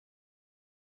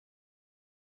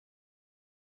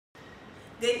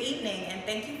Good evening, and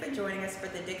thank you for joining us for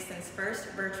the Dixon's first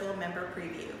virtual member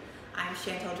preview. I'm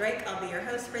Chantel Drake, I'll be your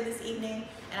host for this evening,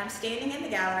 and I'm standing in the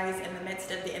galleries in the midst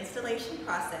of the installation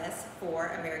process for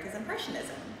America's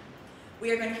Impressionism. We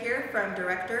are going to hear from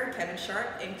director Kevin Sharp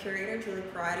and curator Julie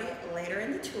Perotti later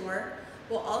in the tour.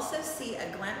 We'll also see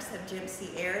a glimpse of Jim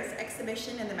C. Ayers'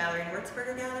 exhibition in the Mallory and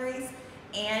Würzburger galleries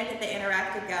and the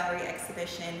interactive gallery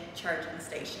exhibition Charging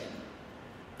Station.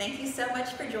 Thank you so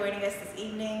much for joining us this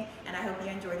evening, and I hope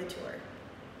you enjoy the tour.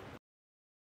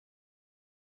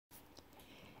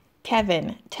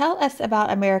 Kevin, tell us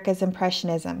about America's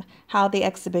Impressionism, how the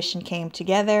exhibition came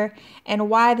together, and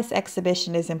why this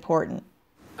exhibition is important.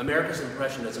 America's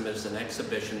Impressionism is an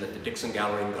exhibition that the Dixon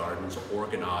Gallery and Gardens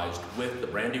organized with the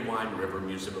Brandywine River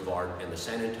Museum of Art and the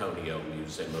San Antonio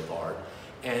Museum of Art.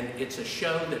 And it's a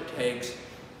show that takes,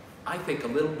 I think, a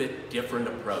little bit different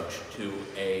approach to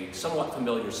a somewhat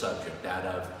familiar subject, that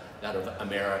of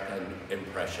American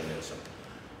Impressionism.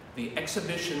 The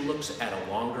exhibition looks at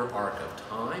a longer arc of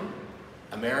time.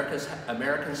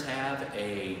 Americans have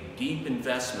a deep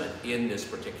investment in this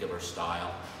particular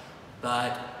style,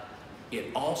 but it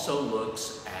also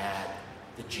looks at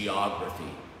the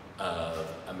geography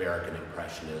of American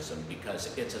Impressionism,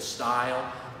 because it's a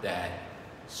style that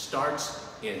starts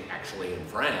actually in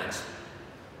France,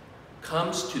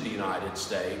 comes to the United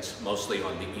States, mostly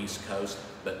on the East Coast,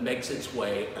 but makes its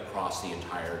way across the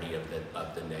entirety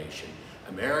of the nation.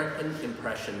 American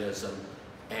Impressionism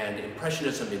and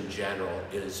Impressionism in general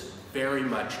is very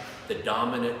much the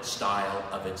dominant style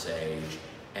of its age,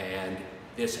 and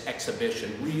this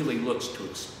exhibition really looks to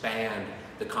expand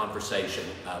the conversation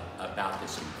about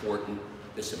this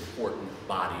important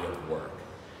body of work.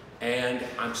 And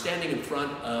I'm standing in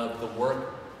front of the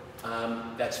work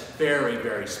that's very,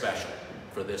 very special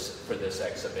for this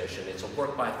exhibition. It's a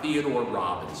work by Theodore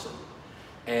Robinson.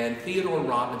 And Theodore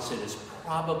Robinson is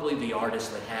probably the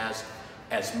artist that has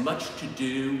as much to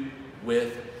do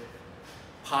with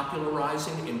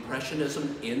popularizing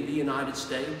Impressionism in the United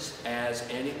States as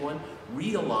anyone.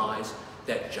 Realize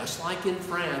that just like in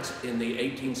France in the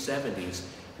 1870s,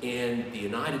 in the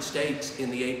United States in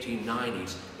the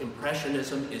 1890s,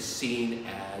 Impressionism is seen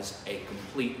as a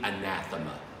complete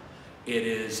anathema. It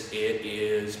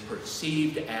is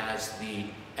perceived as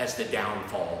the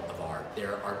downfall of art.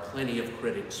 There are plenty of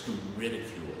critics who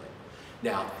ridicule it.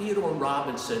 Now, Theodore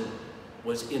Robinson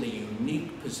was in a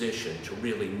unique position to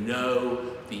really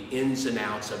know the ins and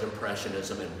outs of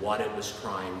Impressionism and what it was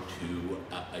trying to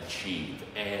achieve.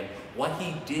 And what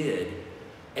he did,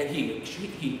 and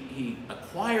he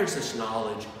acquires this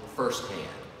knowledge firsthand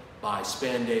by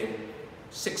spending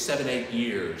 6, 7, 8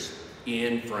 years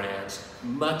in France,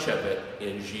 much of it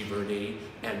in Giverny,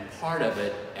 and part of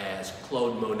it as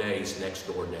Claude Monet's next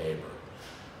door neighbor.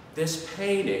 This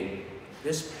painting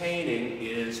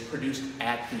is produced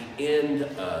at the end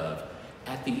of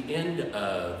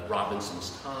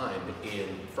Robinson's time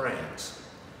in France.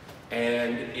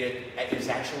 And it is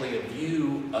actually a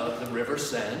view of the River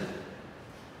Seine.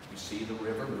 You see the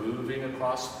river moving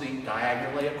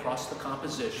diagonally across the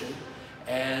composition.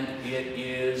 And it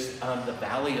is the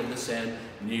valley of the Seine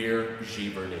near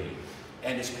Giverny.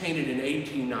 And it's painted in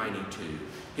 1892,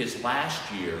 his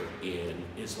last year in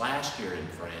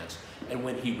France. And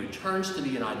when he returns to the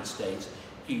United States,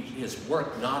 his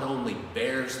work not only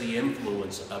bears the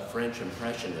influence of French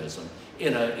Impressionism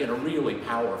in a really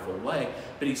powerful way,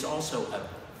 but he's also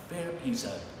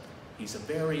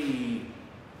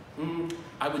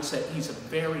I would say he's a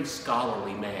very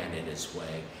scholarly man in his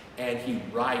way, and he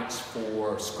writes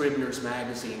for Scribner's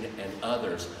Magazine and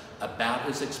others about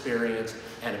his experience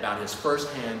and about his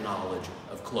firsthand knowledge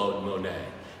of Claude Monet.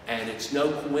 And it's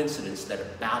no coincidence that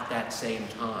about that same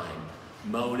time,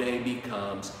 Monet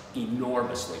becomes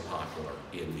enormously popular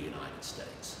in the United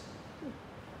States.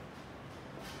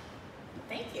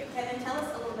 Thank you. Kevin, tell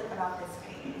us a little bit about this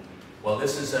painting. Well,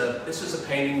 this is a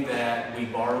painting that we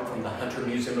borrowed from the Hunter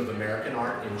Museum of American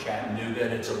Art in Chattanooga,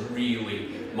 and it's a really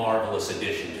marvelous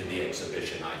addition to the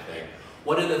exhibition, I think.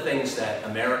 One of the things that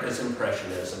America's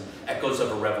Impressionism, Echoes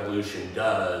of a Revolution,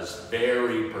 does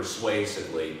very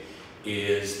persuasively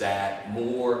is that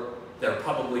there are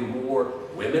probably more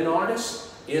women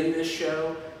artists in this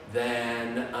show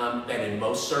than in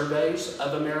most surveys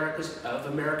of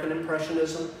American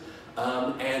Impressionism.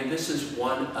 And this is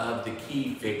one of the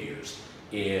key figures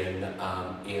in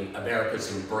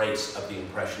America's embrace of the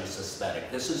Impressionist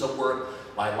aesthetic. This is a work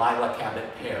by Lila Cabot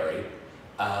Perry.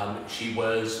 She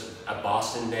was a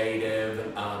Boston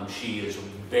native. She is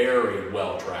very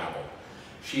well traveled.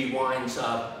 She winds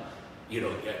up,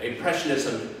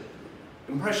 Impressionism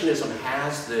Impressionism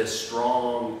has this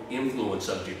strong influence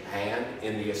of Japan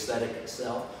in the aesthetic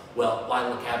itself. Well,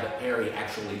 Lila Cabot-Perry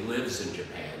actually lives in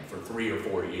Japan for 3 or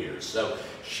 4 years. So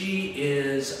she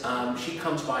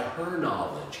comes by her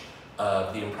knowledge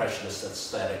of the Impressionist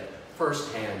aesthetic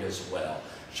firsthand as well.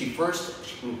 She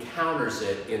first encounters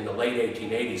it in the late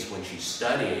 1880s when she's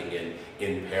studying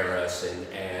in Paris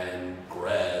and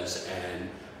Grèce and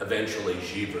eventually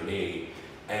Giverny.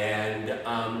 And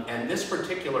this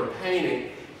particular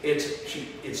painting,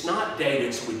 it's not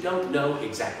dated, so we don't know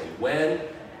exactly when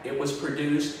it was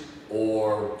produced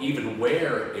or even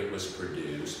where it was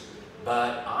produced.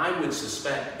 But I would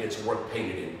suspect it's work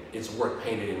painted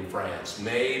in France,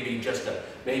 maybe just a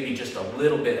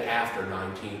little bit after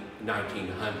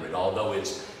 1900, although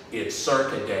its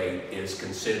circa date is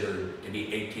considered to be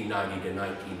 1890 to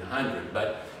 1900.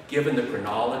 But given the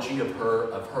chronology of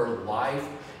her life,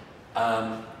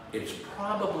 it's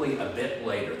probably a bit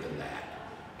later than that.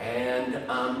 And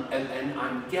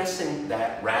I'm guessing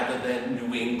that rather than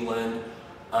New England,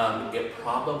 it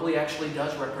probably actually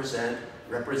does represent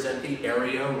the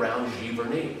area around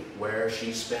Giverny, where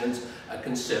she spends a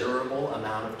considerable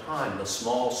amount of time. The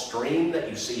small stream that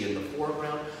you see in the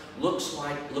foreground looks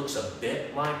a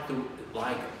bit like the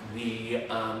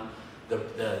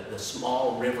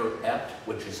small river Epte,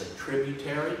 which is a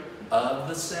tributary of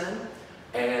the Seine,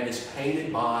 and is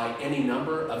painted by any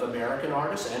number of American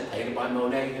artists and painted by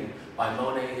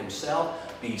Monet himself.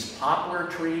 These poplar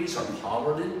trees are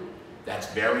pollarded. That's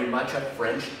very much a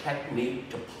French technique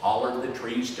to pollard the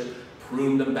trees, to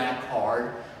prune them back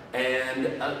hard. And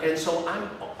so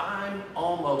I'm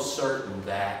almost certain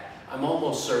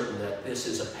that this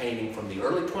is a painting from the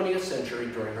early 20th century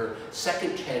during her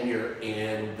second tenure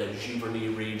in the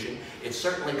Giverny region. It's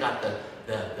certainly got the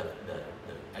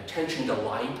attention to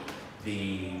light,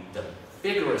 the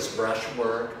vigorous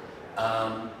brushwork,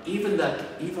 even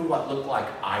what looked like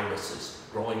irises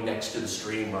growing next to the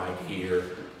stream right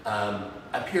here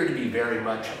appear to be very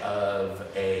much of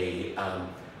a,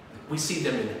 we see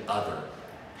them in other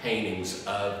paintings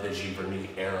of the Giverny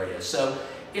area. So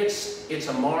it's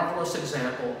a marvelous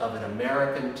example of an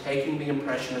American taking the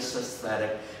Impressionist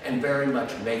aesthetic and very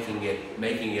much making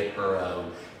it her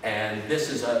own. And this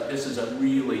is a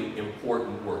really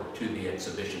important work to the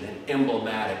exhibition and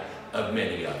emblematic of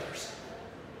many others.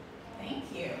 Thank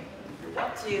you.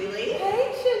 Julie.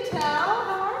 Hey Chantel,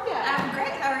 how are you? I'm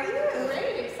great, how are you?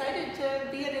 Great, excited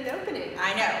to be at an opening.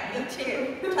 I know, me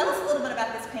too. Tell us a little bit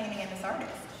about this painting and this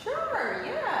artist. Sure,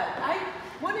 yeah. I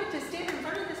wanted to stand in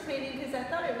front of this painting because I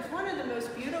thought it was one of the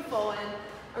most beautiful and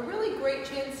a really great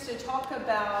chance to talk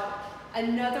about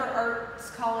another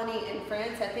arts colony in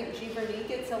France. I think Giverny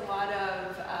gets a lot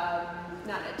of,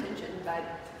 not attention, but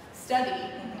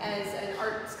study as an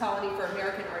arts colony for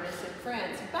American artists in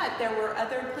France. But there were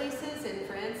other places in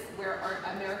France where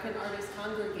American artists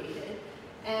congregated.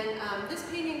 And this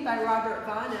painting by Robert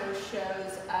Vano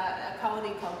shows a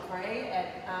colony called Grès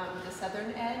at the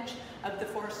southern edge of the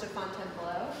Forest of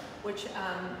Fontainebleau, which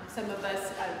some of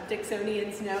us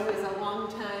Dixonians know is a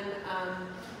long-time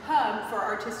hub for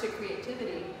artistic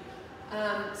creativity.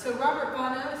 So Robert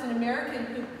Vano is an American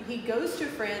who he goes to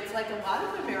France, like a lot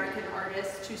of American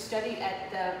artists, to study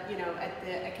at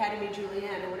the Académie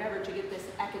Julienne or whatever to get this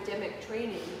academic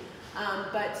training.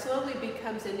 But slowly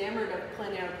becomes enamored of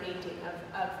plein air painting,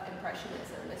 of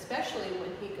Impressionism, especially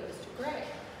when he goes to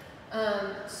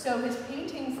Grès. So his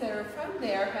paintings that are from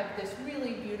there have this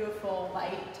really beautiful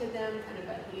light to them, kind of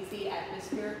a hazy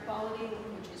atmospheric quality,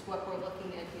 which is what we're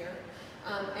looking at here.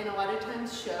 And a lot of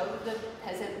times show the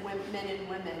peasant men and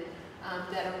women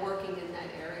that are working in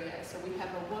that area. So we have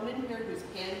a woman here who's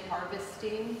hand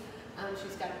harvesting.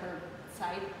 She's got her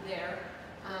scythe there.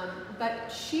 But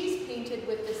she's painted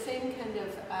with the same kind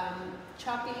of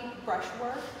choppy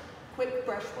brushwork, quick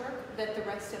brushwork that the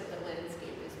rest of the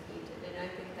landscape is painted, and I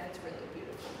think that's really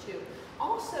beautiful too.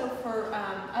 Also for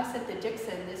us at the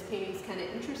Dixon, this painting is kind of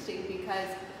interesting because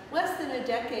less than a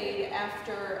decade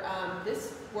after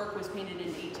this work was painted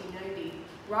in 1890,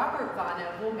 Robert Vano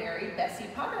will marry Bessie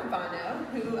Potter Vano,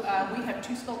 who we have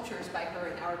 2 sculptures by her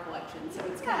in our collection. So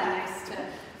it's kind of nice to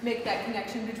make that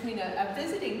connection between a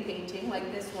visiting painting like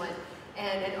this one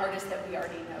and an artist that we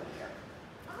already know here.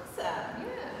 Awesome.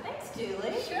 Yeah. Thanks,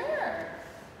 Julie. Sure.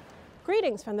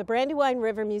 Greetings from the Brandywine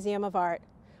River Museum of Art.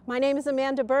 My name is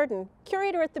Amanda Burden,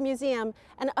 curator at the museum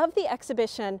and of the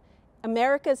exhibition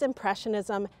America's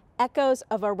Impressionism, Echoes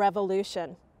of a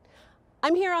Revolution.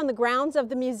 I'm here on the grounds of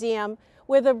the museum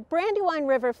where the Brandywine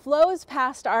River flows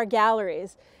past our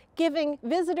galleries, giving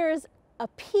visitors a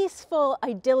peaceful,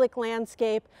 idyllic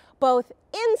landscape both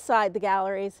inside the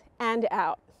galleries and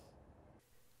out.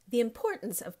 The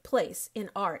importance of place in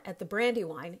art at the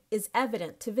Brandywine is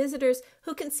evident to visitors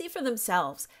who can see for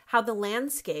themselves how the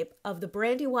landscape of the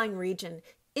Brandywine region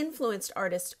influenced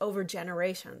artists over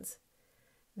generations.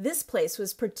 This place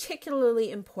was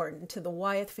particularly important to the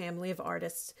Wyeth family of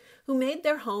artists who made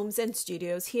their homes and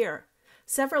studios here,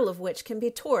 several of which can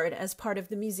be toured as part of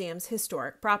the museum's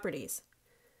historic properties.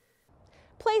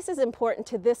 Place is important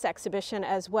to this exhibition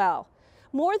as well.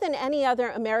 More than any other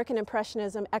American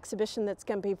Impressionism exhibition that's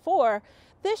come before,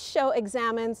 this show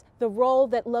examines the role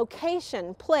that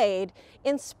location played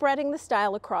in spreading the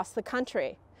style across the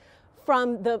country.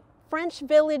 From the French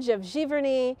village of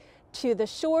Giverny to the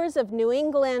shores of New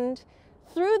England,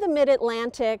 through the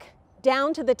mid-Atlantic,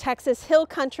 down to the Texas Hill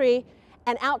Country,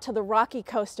 and out to the rocky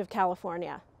coast of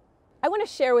California. I want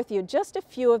to share with you just a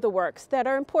few of the works that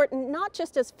are important not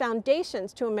just as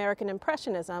foundations to American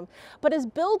Impressionism, but as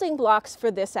building blocks for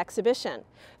this exhibition.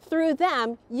 Through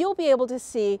them, you'll be able to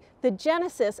see the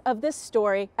genesis of this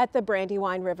story at the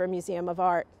Brandywine River Museum of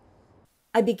Art.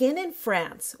 I begin in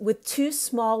France with two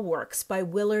small works by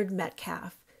Willard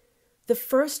Metcalfe, the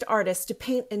first artist to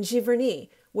paint in Giverny,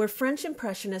 where French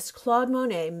Impressionist Claude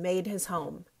Monet made his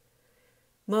home.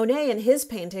 Monet and his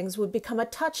paintings would become a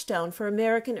touchstone for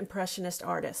American Impressionist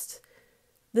artists.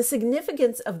 The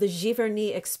significance of the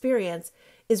Giverny experience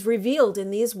is revealed in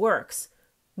these works,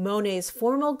 Monet's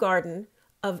Formal Garden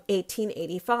of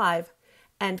 1885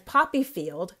 and Poppy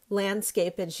Field,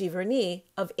 Landscape at Giverny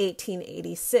of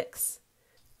 1886.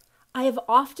 I have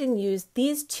often used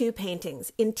these two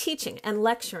paintings in teaching and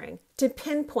lecturing to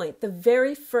pinpoint the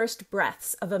very first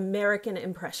breaths of American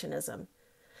Impressionism.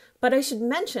 But I should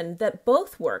mention that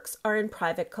both works are in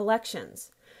private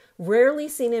collections, rarely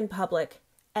seen in public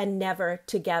and never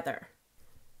together.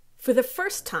 For the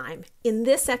first time in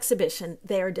this exhibition,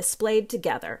 they are displayed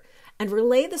together and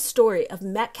relay the story of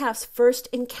Metcalfe's first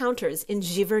encounters in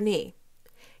Giverny.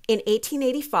 In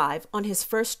 1885, on his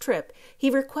first trip,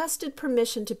 he requested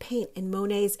permission to paint in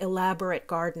Monet's elaborate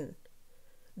garden.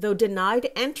 Though denied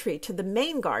entry to the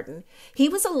main garden, he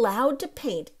was allowed to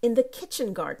paint in the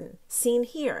kitchen garden, seen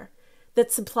here,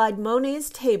 that supplied Monet's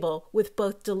table with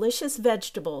both delicious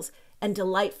vegetables and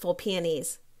delightful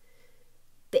peonies.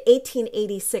 The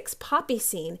 1886 poppy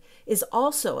scene is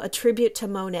also a tribute to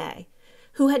Monet,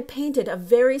 who had painted a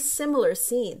very similar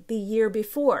scene the year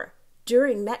before,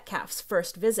 during Metcalfe's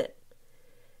first visit.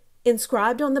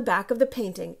 Inscribed on the back of the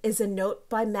painting is a note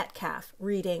by Metcalfe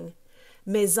reading,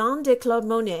 Maison de Claude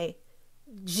Monet,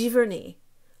 Giverny,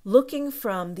 looking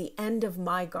from the end of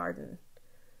my garden.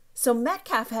 So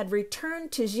Metcalfe had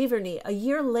returned to Giverny a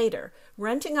year later,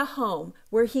 renting a home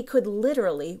where he could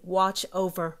literally watch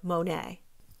over Monet.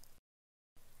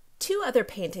 Two other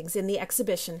paintings in the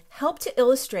exhibition help to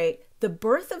illustrate the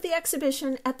birth of the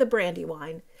exhibition at the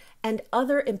Brandywine and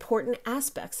other important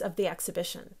aspects of the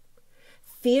exhibition.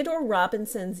 Theodore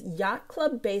Robinson's Yacht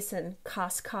Club Basin,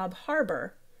 Cos Cob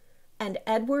Harbor, and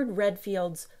Edward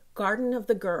Redfield's Garden of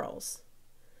the Girls.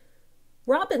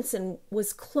 Robinson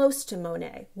was close to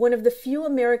Monet, one of the few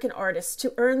American artists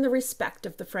to earn the respect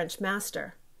of the French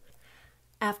master.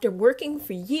 After working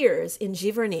for years in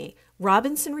Giverny,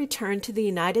 Robinson returned to the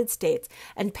United States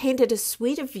and painted a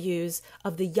suite of views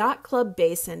of the Yacht Club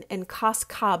Basin in Cos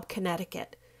Cob,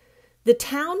 Connecticut. The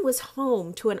town was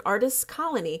home to an artist's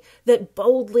colony that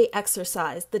boldly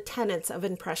exercised the tenets of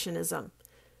Impressionism.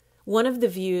 One of the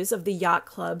views of the Yacht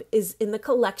Club is in the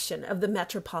collection of the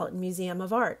Metropolitan Museum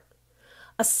of Art.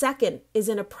 A second is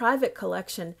in a private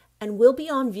collection and will be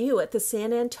on view at the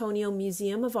San Antonio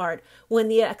Museum of Art when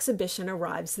the exhibition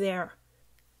arrives there.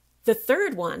 The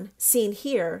third one, seen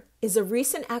here, is a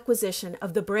recent acquisition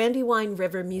of the Brandywine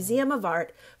River Museum of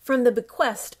Art from the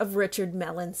bequest of Richard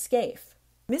Mellon Scaife.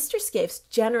 Mr. Scaife's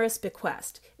generous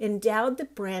bequest endowed the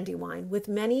Brandywine with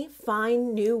many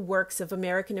fine new works of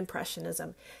American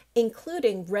Impressionism,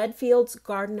 including Redfield's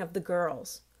Garden of the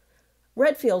Girls.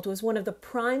 Redfield was one of the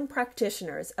prime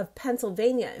practitioners of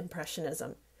Pennsylvania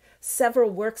Impressionism, several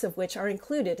works of which are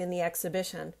included in the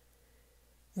exhibition.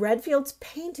 Redfield's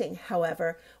painting,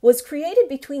 however, was created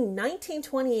between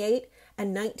 1928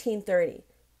 and 1930,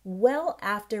 well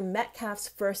after Metcalfe's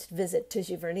first visit to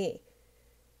Giverny.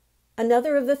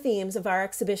 Another of the themes of our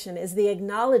exhibition is the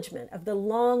acknowledgement of the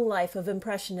long life of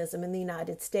Impressionism in the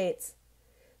United States.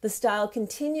 The style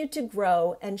continued to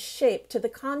grow and shape to the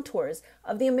contours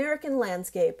of the American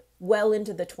landscape well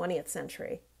into the 20th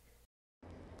century.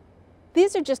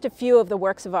 These are just a few of the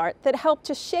works of art that helped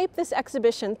to shape this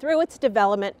exhibition through its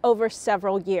development over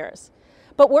several years.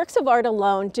 But works of art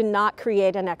alone do not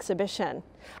create an exhibition.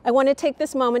 I want to take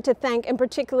this moment to thank in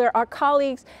particular our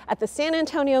colleagues at the San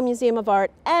Antonio Museum of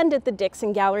Art and at the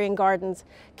Dixon Gallery and Gardens,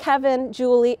 Kevin,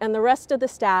 Julie, and the rest of the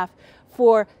staff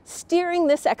for steering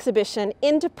this exhibition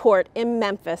into port in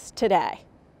Memphis today.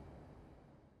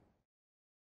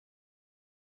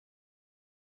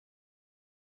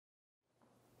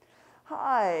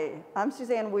 Hi, I'm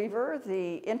Suzanne Weaver,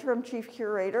 the Interim Chief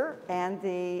Curator and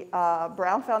the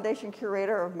Brown Foundation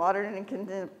Curator of Modern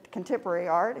and Contemporary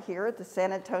Art here at the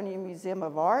San Antonio Museum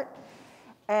of Art.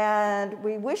 And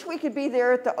we wish we could be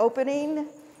there at the opening.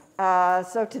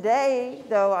 So today,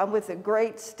 though, I'm with a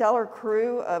great stellar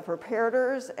crew of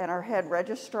preparators and our head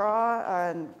registrar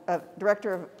and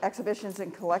Director of Exhibitions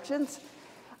and Collections.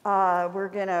 We're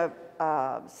going to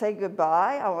say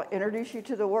goodbye. I'll introduce you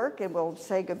to the work and we'll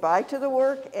say goodbye to the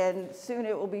work, and soon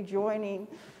it will be joining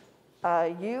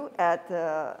you at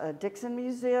the Dixon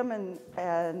Museum in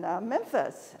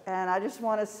Memphis. And I just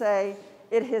want to say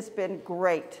it has been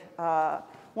great.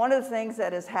 One of the things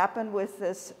that has happened with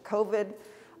this COVID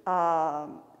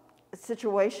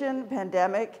situation,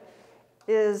 pandemic,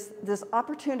 is this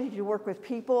opportunity to work with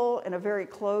people in a very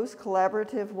close,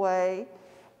 collaborative way.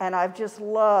 And I've just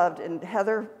loved, and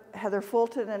Heather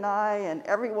Fulton and I and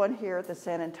everyone here at the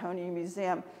San Antonio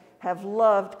Museum have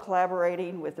loved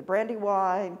collaborating with the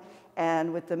Brandywine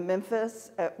and with the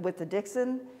Memphis, with the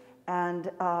Dixon.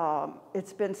 And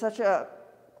it's been such a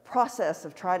process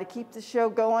of trying to keep the show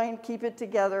going, keep it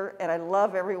together. And I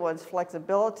love everyone's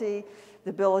flexibility,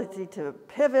 the ability to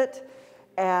pivot.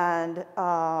 And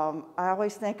I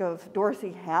always think of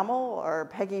Dorothy Hamill or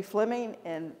Peggy Fleming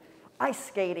in ice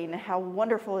skating, and how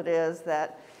wonderful it is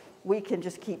that we can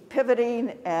just keep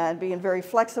pivoting and being very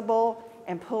flexible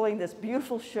and pulling this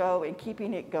beautiful show and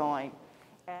keeping it going.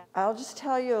 And I'll just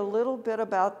tell you a little bit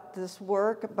about this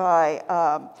work by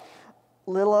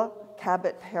Lilla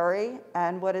Cabot-Perry,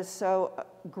 and what is so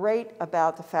great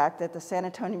about the fact that the San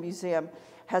Antonio Museum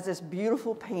has this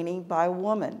beautiful painting by a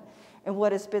woman. And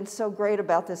what has been so great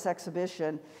about this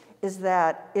exhibition is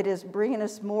that it is bringing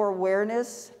us more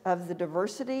awareness of the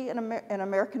diversity in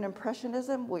American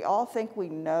Impressionism. We all think we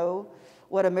know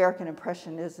what American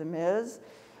Impressionism is,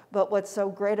 but what's so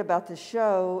great about the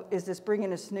show is it's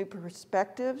bringing us new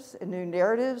perspectives and new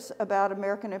narratives about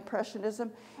American Impressionism,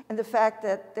 and the fact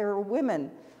that there are women,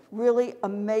 really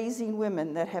amazing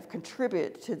women, that have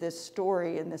contributed to this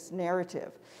story and this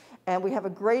narrative. And we have a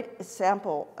great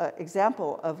example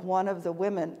of one of the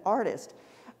women artists,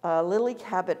 Lilla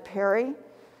Cabot-Perry.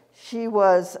 She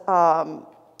was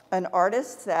an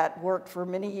artist that worked for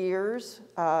many years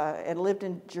and lived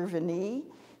in Germany.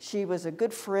 She was a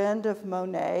good friend of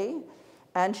Monet,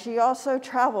 and she also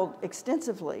traveled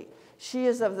extensively. She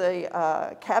is of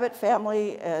the Cabot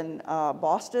family in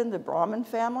Boston, the Brahmin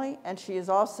family, and she is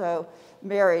also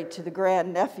married to the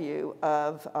grandnephew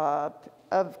of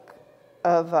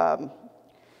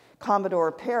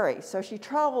Commodore Perry. So she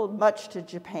traveled much to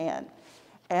Japan.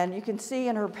 And you can see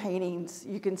in her paintings,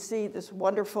 you can see this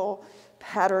wonderful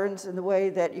patterns in the way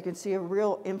that you can see a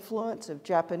real influence of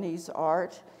Japanese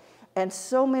art. And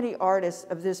so many artists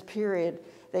of this period,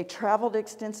 they traveled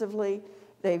extensively,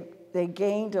 they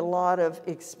gained a lot of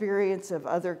experience of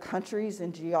other countries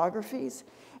and geographies.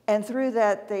 And through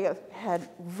that, they have had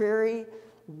very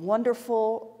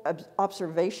wonderful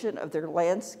observation of their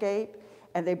landscape.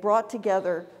 And they brought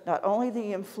together not only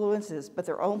the influences, but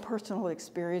their own personal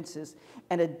experiences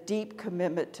and a deep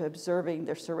commitment to observing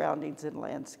their surroundings and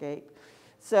landscape.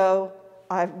 So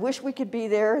I wish we could be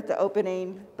there at the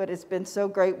opening, but it's been so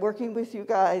great working with you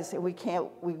guys, and we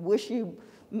wish you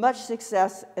much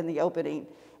success in the opening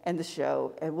and the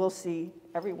show, and we'll see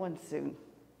everyone soon.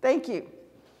 Thank you.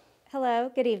 Hello,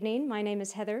 good evening. My name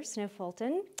is Heather Snow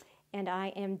Fulton, and I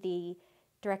am the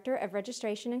Director of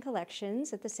Registration and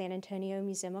Collections at the San Antonio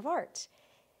Museum of Art.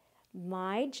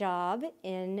 My job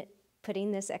in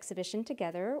putting this exhibition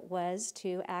together was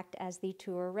to act as the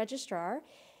tour registrar,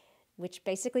 which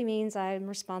basically means I'm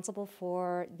responsible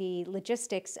for the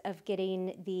logistics of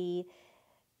getting the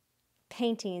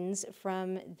paintings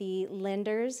from the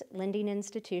lending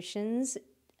institutions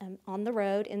on the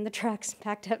road in the trucks,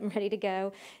 packed up and ready to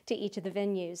go to each of the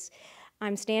venues.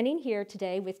 I'm standing here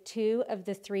today with two of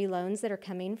the three loans that are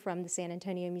coming from the San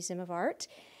Antonio Museum of Art.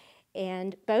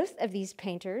 And both of these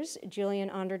painters, Julian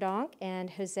Onderdonk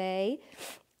and Jose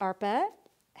Arpa,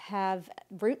 have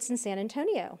roots in San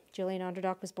Antonio. Julian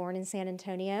Onderdonk was born in San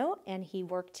Antonio and he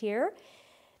worked here.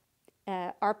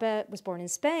 Arpa was born in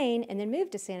Spain and then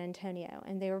moved to San Antonio.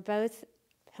 And they were both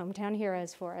hometown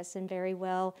heroes for us and very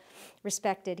well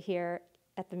respected here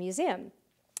at the museum.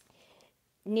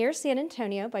 Near San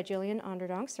Antonio by Julian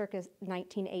Onderdonk, circa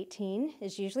 1918,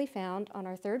 is usually found on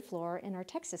our third floor in our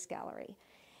Texas gallery.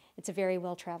 It's a very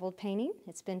well-traveled painting.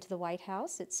 It's been to the White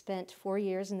House. It spent 4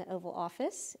 years in the Oval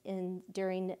Office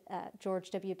during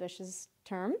George W. Bush's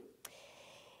term.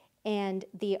 And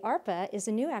the ARPA is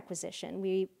a new acquisition.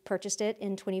 We purchased it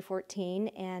in 2014,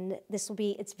 and this will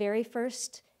be its very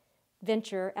first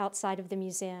venture outside of the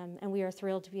museum, and we are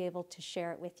thrilled to be able to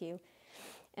share it with you.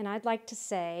 And I'd like to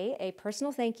say a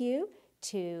personal thank you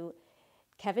to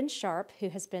Kevin Sharp, who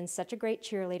has been such a great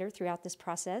cheerleader throughout this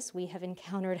process. We have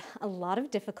encountered a lot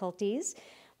of difficulties.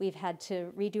 We've had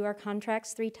to redo our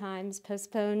contracts 3 times,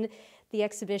 postpone the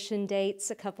exhibition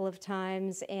dates a couple of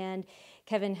times, and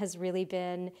Kevin has really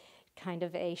been kind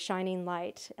of a shining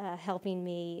light, helping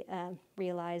me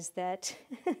realize that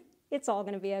it's all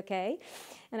going to be okay.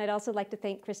 And I'd also like to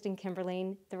thank Kristen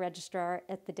Kimberling, the registrar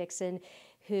at the Dixon,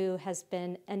 who has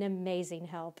been an amazing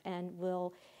help and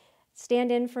will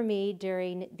stand in for me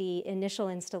during the initial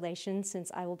installation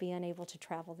since I will be unable to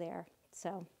travel there.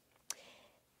 So,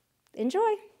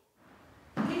 enjoy.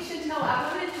 Hey Chantel,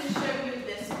 I wanted to show you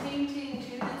this painting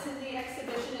too that's in the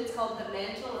exhibition. It's called The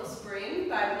Mantle of Spring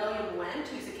by William Wendt,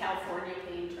 who's a California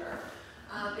painter.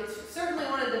 It's certainly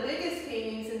one of the biggest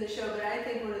paintings in the show, but I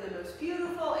think one of the most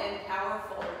beautiful and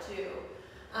powerful too.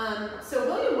 So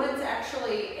William Wendt's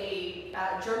actually a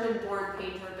German-born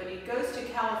painter, but he goes to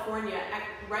California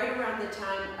right around the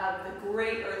time of the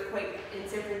great earthquake in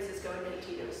San Francisco in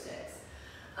 1906.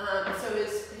 So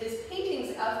his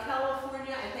paintings of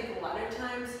California, I think a lot of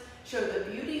times show the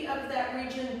beauty of that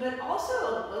region, but also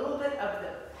a little bit of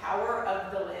the power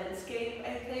of the landscape,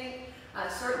 I think.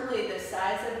 Certainly the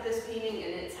size of this painting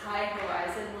and its high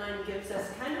horizon line gives us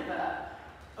kind of a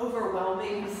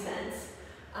overwhelming sense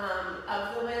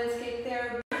of the landscape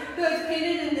there. So it's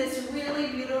painted in this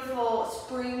really beautiful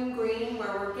spring green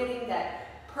where we're getting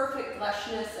that perfect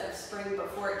lushness of spring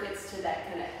before it gets to that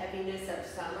kind of heaviness of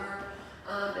summer.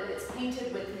 And it's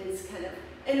painted with his kind of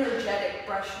energetic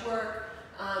brushwork.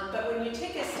 But when you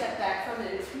take a step back from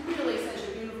it, it's really such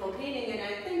a beautiful painting. And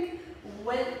I think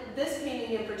when this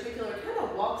painting in particular kind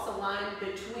of walks a line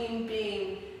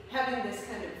between having this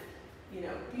kind of, you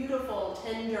know, beautiful,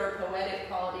 tender, poetic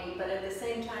quality, but at the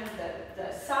same time,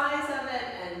 the size of it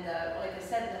and like I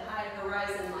said, the high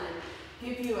horizon line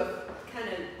give you a kind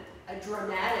of a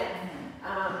dramatic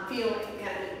feeling,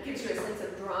 kind of gives you a sense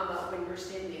of drama when you're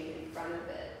standing in front of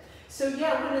it. So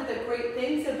yeah, one of the great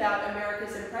things about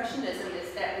America's Impressionism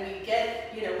is that we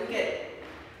get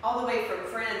all the way from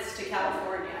France to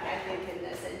California, I think, in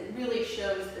this, and it really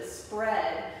shows the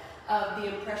spread of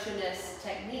the Impressionist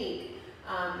technique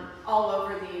all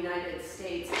over the United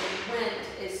States. And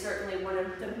Wendt is certainly one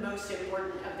of the most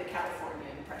important of the California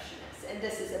Impressionists. And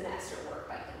this is a masterwork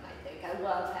by him, I think. I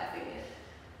love having it.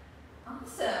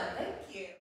 Awesome, thank you.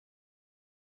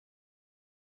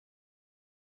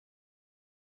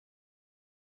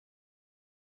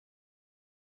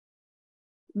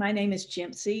 My name is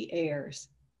Jimpsy Ayers.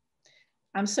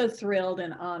 I'm so thrilled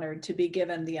and honored to be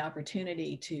given the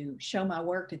opportunity to show my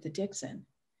work at the Dixon.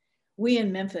 We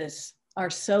in Memphis are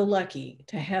so lucky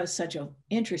to have such an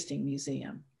interesting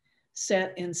museum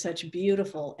set in such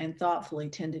beautiful and thoughtfully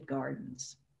tended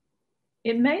gardens.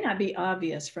 It may not be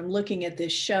obvious from looking at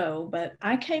this show, but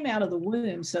I came out of the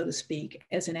womb, so to speak,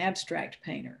 as an abstract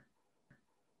painter.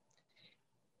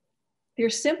 There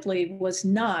simply was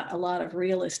not a lot of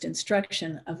realist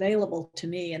instruction available to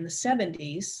me in the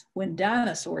 70s when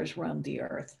dinosaurs roamed the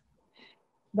earth.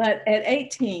 But at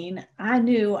 18, I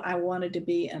knew I wanted to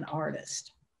be an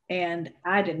artist, and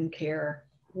I didn't care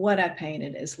what I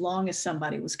painted as long as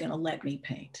somebody was going to let me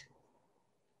paint.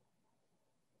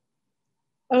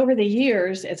 Over the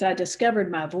years, as I discovered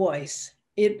my voice,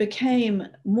 it became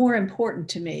more important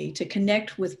to me to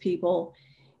connect with people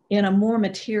in a more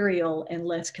material and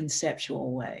less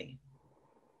conceptual way.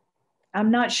 I'm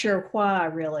not sure why,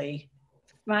 really.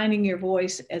 Finding your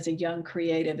voice as a young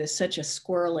creative is such a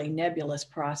squirrely, nebulous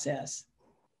process.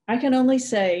 I can only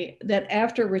say that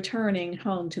after returning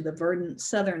home to the verdant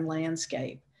southern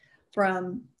landscape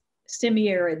from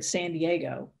semi-arid San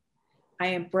Diego,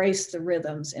 I embraced the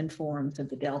rhythms and forms of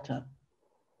the Delta.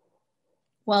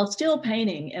 While still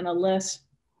painting in a less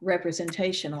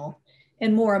representational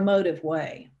and more emotive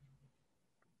way.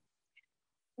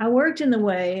 I worked in the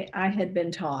way I had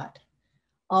been taught,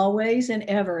 always and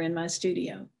ever in my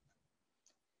studio.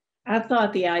 I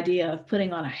thought the idea of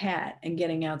putting on a hat and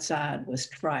getting outside was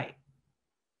trite.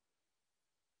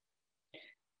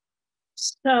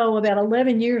 So about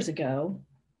 11 years ago,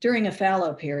 during a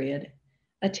fallow period,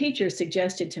 a teacher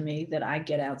suggested to me that I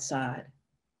get outside.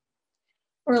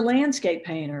 For a landscape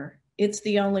painter, It's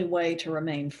the only way to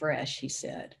remain fresh, he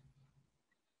said.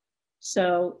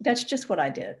 So that's just what I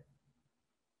did.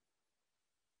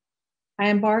 I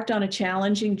embarked on a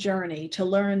challenging journey to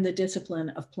learn the discipline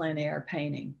of plein air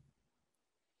painting.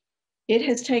 It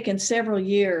has taken several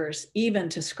years even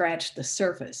to scratch the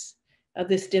surface of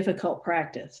this difficult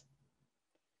practice,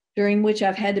 during which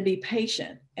I've had to be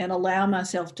patient and allow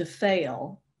myself to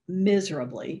fail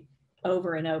miserably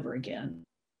over and over again.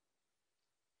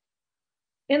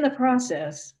 In the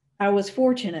process, I was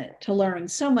fortunate to learn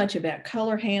so much about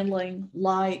color handling,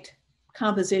 light,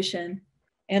 composition,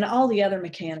 and all the other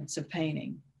mechanics of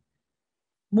painting,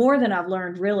 more than I've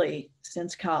learned really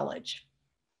since college.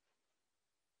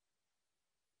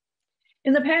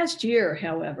 In the past year,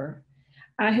 however,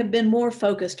 I have been more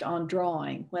focused on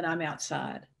drawing when I'm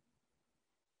outside.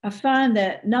 I find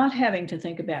that not having to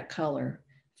think about color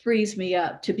frees me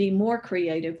up to be more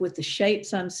creative with the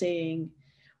shapes I'm seeing,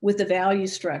 with the value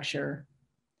structure,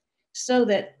 so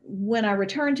that when I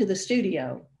return to the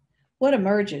studio, what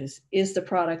emerges is the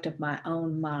product of my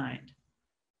own mind.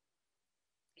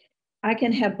 I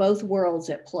can have both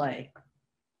worlds at play.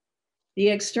 The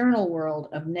external world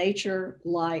of nature,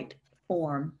 light,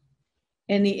 form,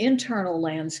 and the internal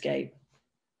landscape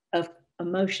of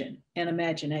emotion and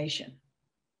imagination.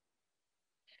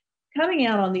 Coming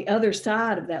out on the other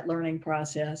side of that learning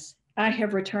process, I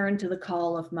have returned to the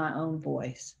call of my own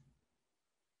voice.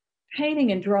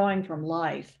 Painting and drawing from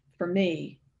life, for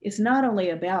me, is not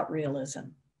only about realism,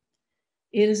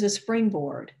 it is a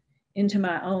springboard into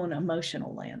my own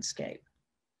emotional landscape.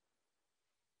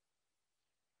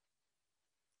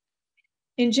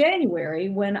 In January,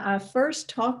 when I first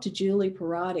talked to Julie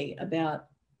Perotti about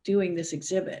doing this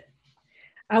exhibit,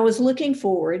 I was looking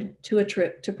forward to a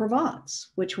trip to Provence,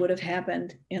 which would have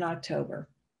happened in October.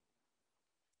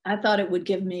 I thought it would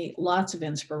give me lots of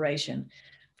inspiration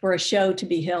for a show to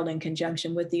be held in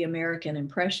conjunction with the American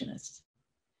Impressionists.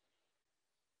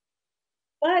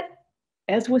 But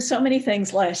as with so many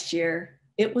things last year,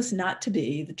 it was not to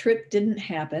be. The trip didn't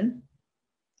happen.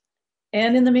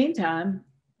 And in the meantime,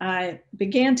 I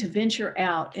began to venture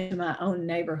out into my own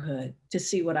neighborhood to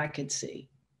see what I could see.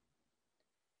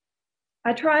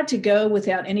 I tried to go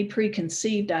without any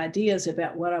preconceived ideas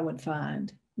about what I would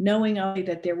find, knowing only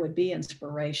that there would be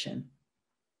inspiration.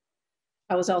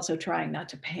 I was also trying not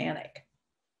to panic.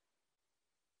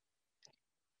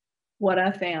 What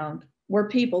I found were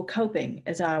people coping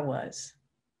as I was,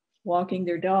 walking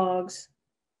their dogs,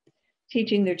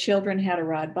 teaching their children how to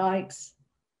ride bikes,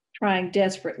 trying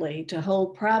desperately to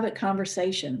hold private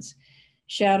conversations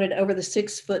shouted over the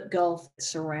 6-foot gulf that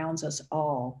surrounds us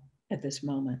all at this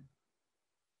moment.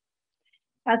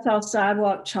 I saw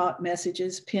sidewalk chalk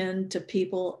messages pinned to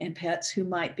people and pets who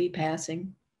might be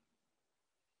passing.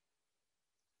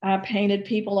 I painted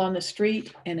people on the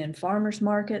street and in farmers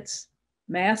markets,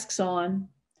 masks on,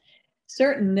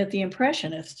 certain that the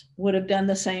Impressionists would have done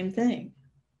the same thing.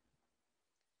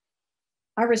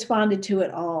 I responded to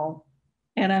it all,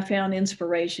 and I found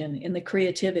inspiration in the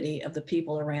creativity of the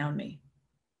people around me.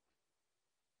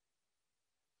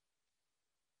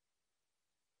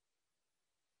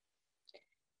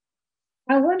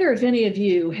 I wonder if any of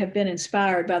you have been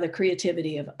inspired by the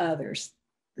creativity of others.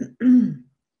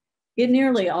 It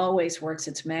nearly always works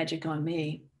its magic on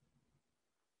me.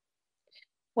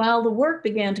 While the work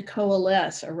began to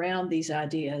coalesce around these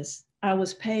ideas, I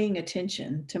was paying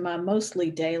attention to my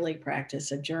mostly daily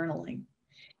practice of journaling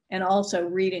and also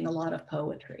reading a lot of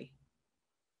poetry.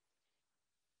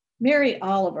 Mary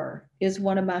Oliver is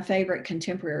one of my favorite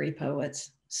contemporary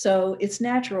poets, so it's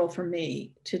natural for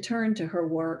me to turn to her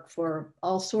work for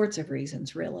all sorts of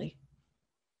reasons, really.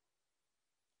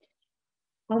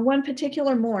 On one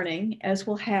particular morning, as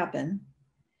will happen,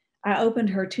 I opened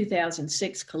her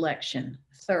 2006 collection,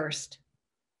 Thirst,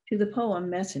 to the poem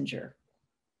Messenger.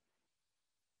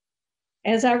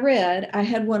 As I read, I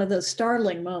had one of those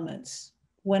startling moments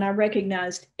when I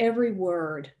recognized every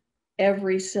word,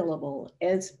 every syllable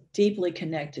as deeply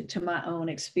connected to my own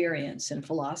experience and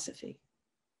philosophy.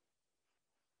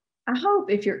 I hope,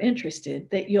 if you're interested,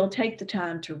 that you'll take the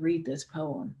time to read this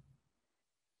poem.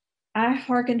 I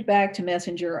hearkened back to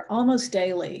Messenger almost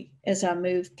daily as I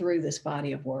moved through this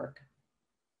body of work.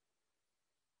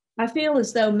 I feel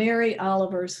as though Mary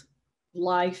Oliver's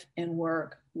life and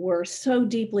work were so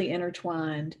deeply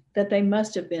intertwined that they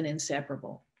must have been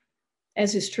inseparable,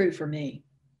 as is true for me.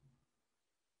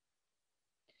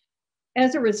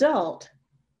 As a result,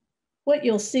 what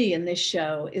you'll see in this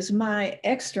show is my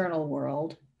external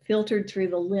world filtered through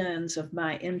the lens of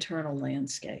my internal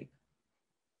landscape.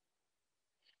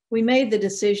 We made the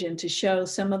decision to show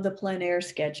some of the plein air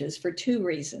sketches for two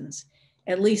reasons,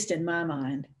 at least in my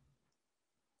mind.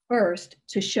 First,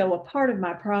 to show a part of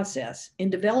my process in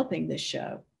developing this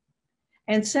show.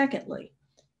 And secondly,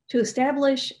 to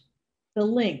establish the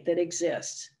link that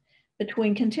exists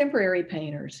between contemporary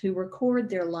painters who record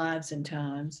their lives and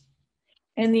times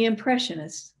and the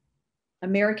Impressionists,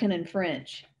 American and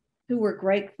French, who were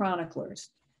great chroniclers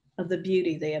of the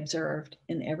beauty they observed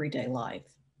in everyday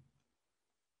life.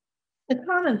 The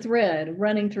common thread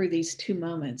running through these two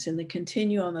moments in the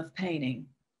continuum of painting,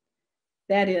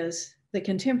 that is, the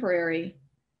contemporary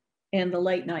and the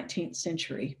late 19th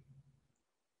century,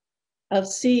 of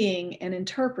seeing and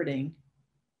interpreting,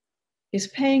 is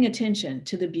paying attention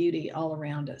to the beauty all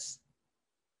around us.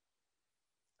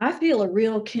 I feel a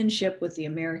real kinship with the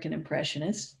American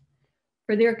Impressionists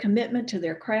for their commitment to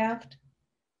their craft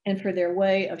and for their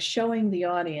way of showing the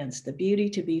audience the beauty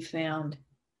to be found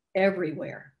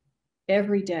everywhere,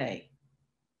 every day.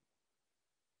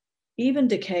 Even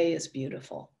decay is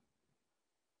beautiful.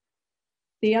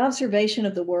 The observation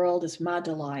of the world is my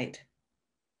delight.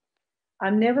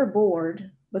 I'm never bored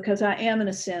because I am, in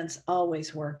a sense,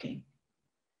 always working.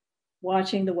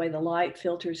 Watching the way the light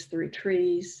filters through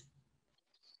trees,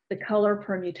 the color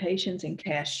permutations and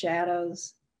cast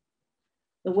shadows,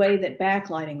 the way that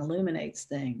backlighting illuminates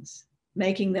things,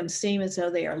 making them seem as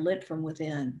though they are lit from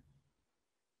within.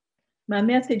 My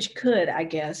message could, I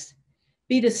guess,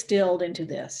 be distilled into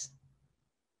this.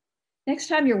 Next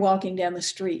time you're walking down the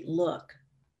street, look.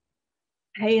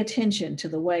 Pay attention to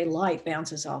the way light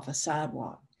bounces off a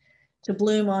sidewalk, to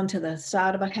bloom onto the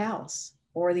side of a house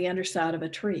or the underside of a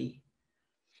tree,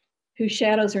 whose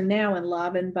shadows are now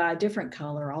enlivened by a different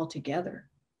color altogether.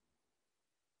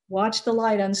 Watch the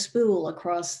light unspool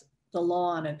across the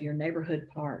lawn of your neighborhood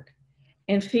park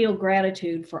and feel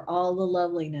gratitude for all the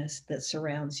loveliness that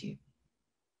surrounds you.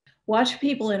 Watch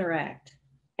people interact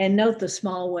and note the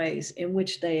small ways in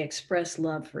which they express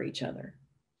love for each other.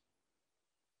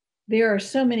 There are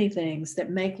so many things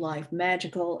that make life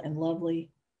magical and lovely,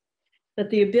 but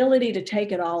the ability to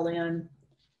take it all in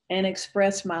and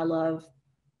express my love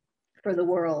for the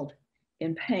world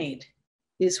in paint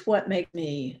is what makes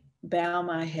me bow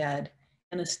my head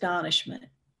in astonishment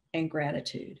and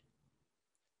gratitude.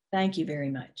 Thank you very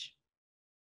much.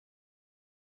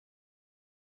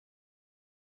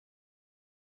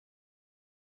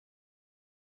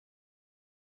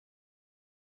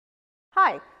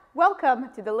 Hi,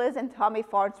 welcome to the Liz and Tommy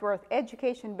Farnsworth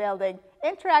Education Building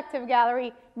Interactive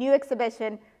Gallery New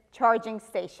Exhibition Charging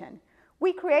Station.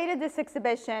 We created this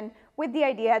exhibition with the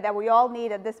idea that we all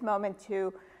need at this moment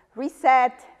to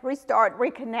reset, restart,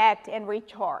 reconnect, and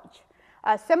recharge.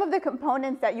 Some of the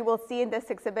components that you will see in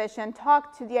this exhibition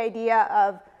talk to the idea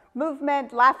of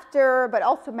movement, laughter, but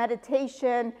also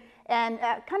meditation, and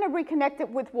kind of reconnect it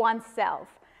with oneself.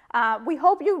 We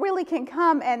hope you really can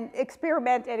come and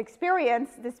experiment and experience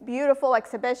this beautiful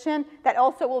exhibition that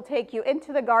also will take you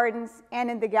into the gardens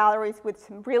and in the galleries with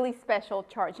some really special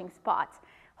charging spots.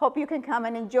 Hope you can come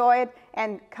and enjoy it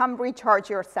and come recharge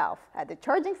yourself at the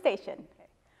charging station.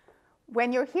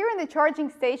 When you're here in the charging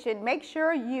station, make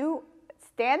sure you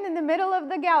stand in the middle of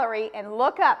the gallery and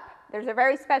look up. There's a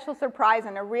very special surprise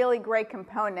and a really great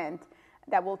component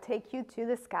that will take you to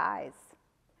the skies.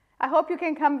 I hope you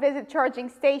can come visit Charging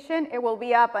Station. It will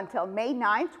be up until May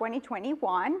 9,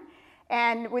 2021.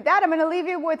 And with that, I'm going to leave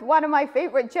you with one of my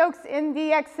favorite jokes in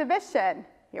the exhibition.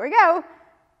 Here we go.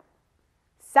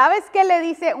 ¿Sabes qué le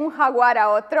dice un jaguar a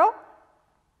otro?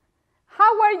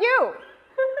 How are you?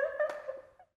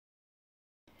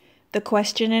 The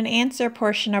question and answer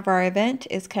portion of our event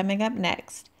is coming up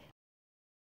next.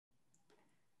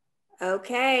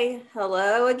 Okay,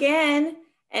 hello again,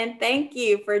 and thank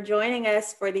you for joining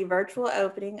us for the virtual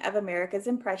opening of America's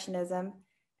Impressionism,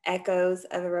 Echoes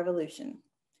of a Revolution.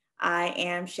 I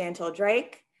am Chantel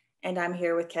Drake, and I'm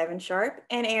here with Kevin Sharp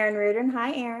and Aaron Reardon.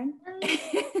 Hi, Aaron.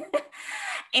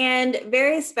 And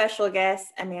very special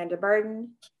guests, Amanda Burden,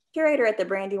 curator at the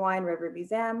Brandywine River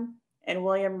Museum, and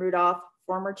William Rudolph,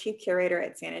 former chief curator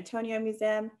at San Antonio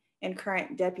Museum and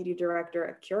current deputy director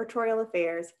of curatorial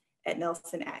affairs at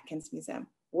Nelson Atkins Museum.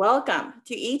 Welcome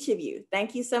to each of you.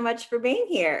 Thank you so much for being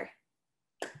here.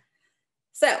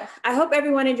 So I hope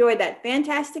everyone enjoyed that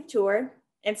fantastic tour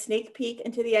and sneak peek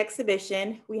into the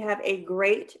exhibition. We have a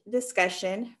great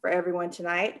discussion for everyone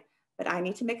tonight, but I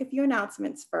need to make a few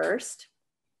announcements first.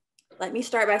 Let me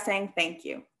start by saying thank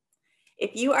you.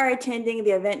 If you are attending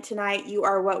the event tonight, you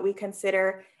are what we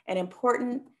consider an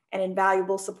important and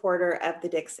invaluable supporter of the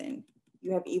Dixon.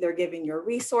 You have either given your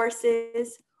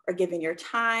resources or given your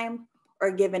time or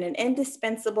given an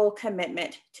indispensable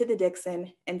commitment to the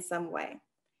Dixon in some way.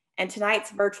 And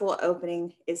tonight's virtual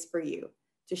opening is for you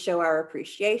to show our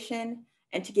appreciation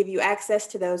and to give you access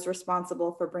to those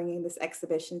responsible for bringing this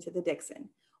exhibition to the Dixon.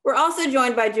 We're also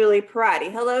joined by Julie Parati.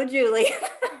 Hello, Julie.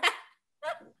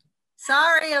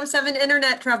 Sorry, I was having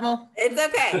internet trouble. It's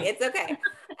okay, it's okay.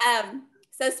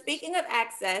 So speaking of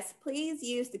access, please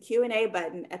use the Q&A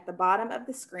button at the bottom of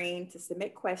the screen to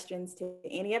submit questions to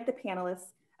any of the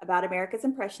panelists about America's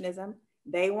Impressionism.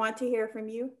 They want to hear from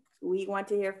you. We want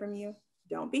to hear from you.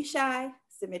 Don't be shy,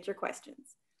 submit your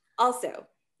questions. Also,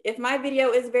 if my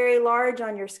video is very large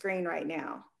on your screen right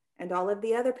now, and all of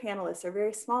the other panelists are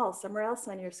very small somewhere else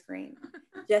on your screen,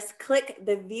 just click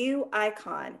the view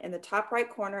icon in the top right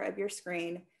corner of your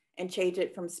screen and change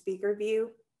it from speaker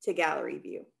view to gallery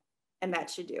view. And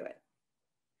that should do it.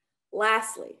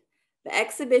 Lastly, the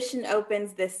exhibition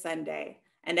opens this Sunday.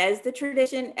 And as is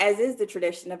the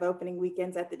tradition of opening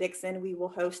weekends at the Dixon, we will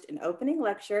host an opening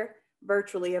lecture,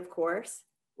 virtually of course,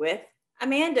 with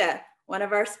Amanda, one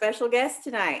of our special guests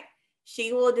tonight.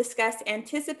 She will discuss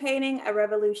Anticipating a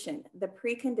Revolution, the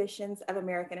Preconditions of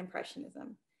American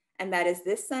Impressionism. And that is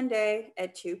this Sunday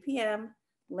at 2 p.m.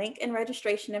 Link and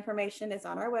registration information is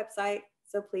on our website.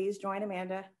 So please join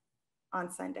Amanda on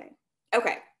Sunday.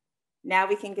 Okay, now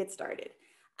we can get started.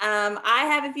 I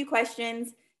have a few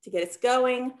questions to get us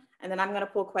going, and then I'm going to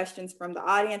pull questions from the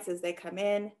audience as they come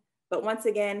in. But once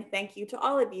again, thank you to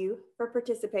all of you for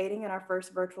participating in our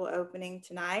first virtual opening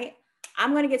tonight.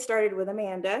 I'm going to get started with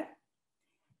Amanda.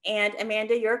 And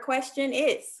Amanda, your question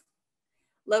is,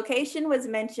 location was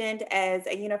mentioned as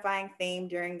a unifying theme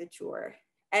during the tour.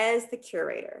 As the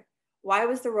curator, why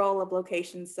was the role of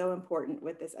location so important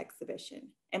with this exhibition?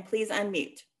 And please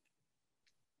unmute.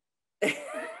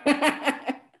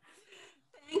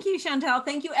 Thank you, Chantel.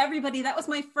 Thank you, everybody. That was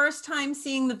my first time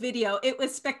seeing the video. It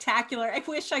was spectacular. I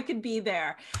wish I could be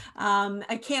there.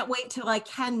 I can't wait till I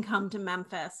can come to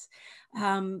Memphis.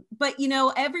 But you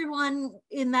know, everyone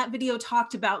in that video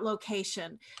talked about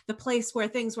location, the place where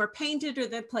things were painted or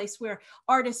the place where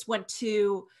artists went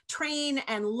to train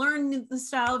and learn the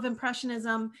style of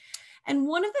Impressionism. And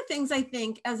one of the things I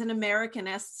think as an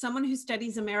Americanist, someone who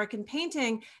studies American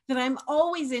painting, that I'm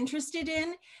always interested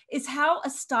in is how a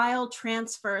style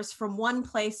transfers from one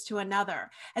place to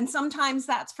another. And sometimes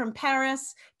that's from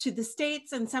Paris to the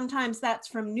States, and sometimes that's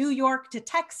from New York to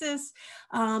Texas.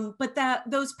 But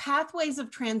those pathways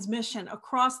of transmission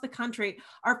across the country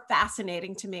are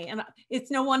fascinating to me. And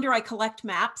it's no wonder I collect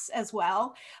maps as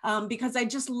well, because I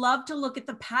just love to look at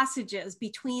the passages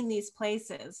between these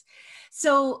places.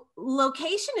 So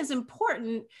location is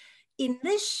important in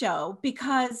this show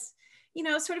because, you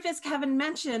know, sort of as Kevin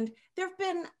mentioned, there have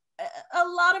been a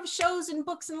lot of shows and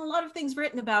books and a lot of things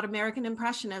written about American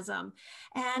Impressionism.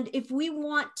 And if we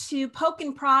want to poke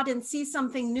and prod and see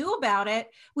something new about it,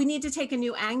 we need to take a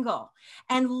new angle.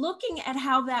 And looking at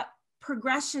how that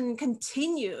progression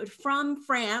continued from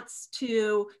France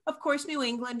to, of course, New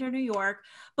England or New York,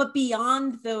 but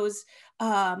beyond those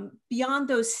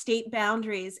state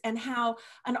boundaries, and how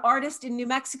an artist in New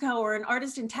Mexico or an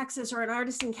artist in Texas or an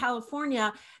artist in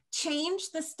California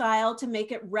changed the style to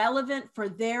make it relevant for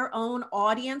their own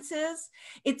audiences.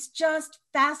 It's just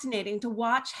fascinating to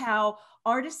watch how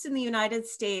artists in the United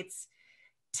States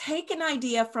take an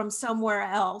idea from somewhere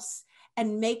else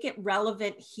and make it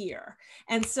relevant here.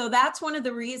 And so that's one of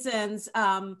the reasons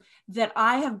that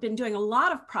I have been doing a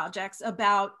lot of projects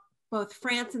about both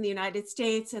France and the United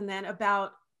States, and then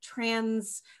about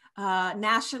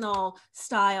national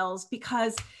styles,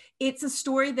 because it's a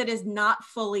story that is not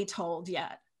fully told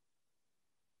yet.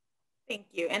 Thank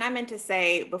you. And I meant to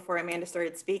say before Amanda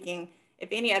started speaking, if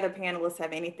any other panelists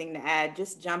have anything to add,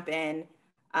 just jump in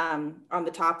on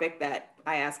the topic that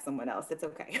I asked someone else. It's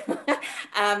okay.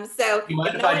 So you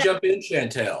mind if I jump in,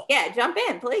 Chantel? Yeah, jump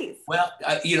in, please. Well,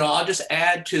 you know, I'll just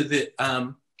add to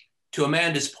to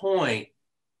Amanda's point.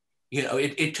 You know,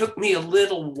 it took me a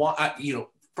little while. You know,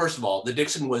 first of all, the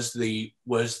Dixon was the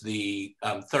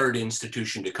third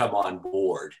institution to come on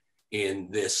board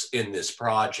in this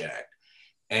project,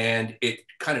 and it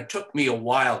kind of took me a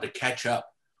while to catch up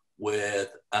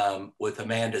with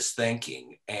Amanda's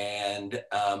thinking, and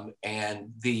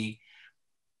the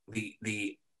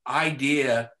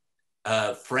idea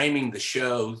of framing the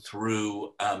show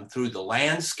through the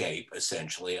landscape,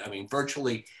 essentially. I mean,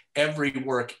 virtually every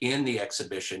work in the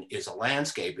exhibition is a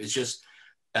landscape. It's just,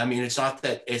 I mean, it's not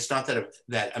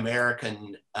that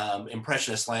American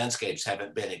Impressionist landscapes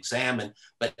haven't been examined,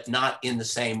 but not in the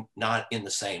same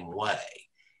way,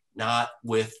 not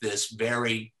with this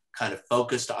very kind of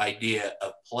focused idea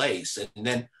of place. And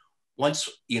then once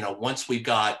we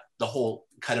got the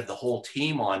whole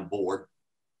team on board,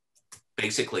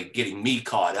 basically getting me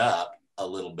caught up a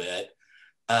little bit,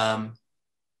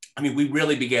 I mean, we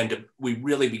really began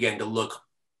to look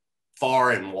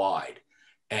far and wide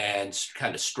and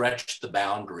kind of stretch the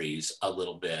boundaries a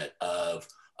little bit of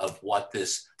what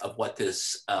this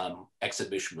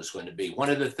exhibition was going to be. One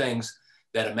of the things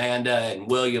that Amanda and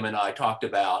William and I talked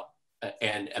about,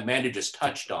 and Amanda just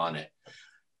touched on it,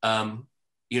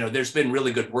 you know, there's been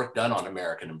really good work done on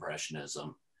American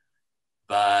Impressionism,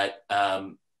 but,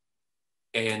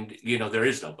 and you know, there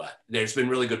is no but. There's been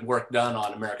really good work done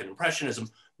on American Impressionism.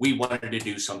 We wanted to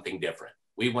do something different.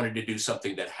 We wanted to do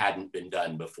something that hadn't been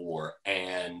done before,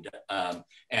 and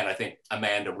I think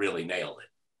Amanda really nailed it.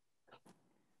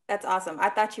 That's awesome. I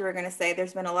thought you were going to say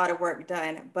there's been a lot of work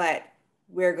done, but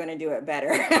we're going to do it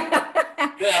better.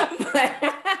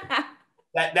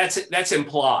 That's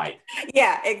implied.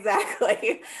 Yeah,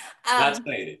 exactly. Not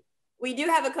stated. We do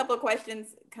have a couple of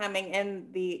questions coming in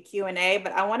the Q&A,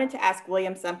 but I wanted to ask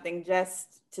William something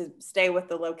just to stay with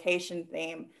the location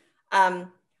theme.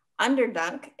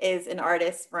 Underdunk is an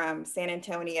artist from San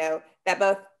Antonio that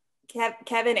both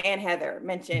Kevin and Heather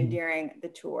mentioned during the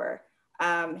tour.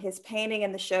 His painting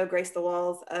and the show graced the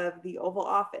walls of the Oval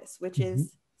Office, which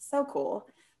is so cool.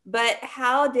 But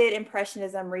how did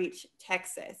Impressionism reach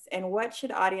Texas? And what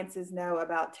should audiences know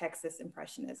about Texas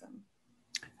Impressionism?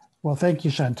 Well, thank you,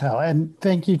 Chantel. And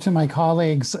thank you to my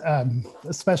colleagues,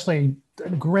 especially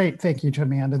great thank you to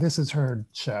Amanda. This is her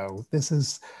show. This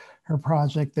is her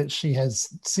project that she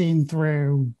has seen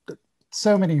through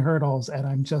so many hurdles, and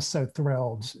I'm just so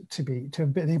thrilled to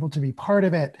have been able to be part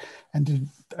of it. And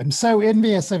I'm so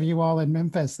envious of you all in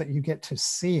Memphis that you get to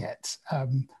see it.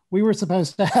 We were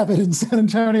supposed to have it in San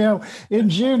Antonio in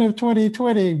June of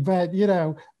 2020, but you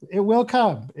know, it will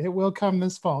come. It will come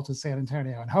this fall to San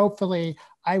Antonio, and hopefully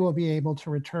I will be able to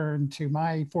return to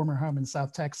my former home in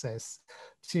South Texas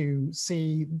to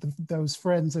see those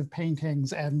friends of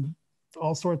paintings and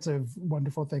all sorts of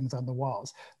wonderful things on the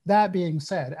walls. That being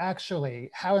said, actually,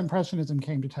 how Impressionism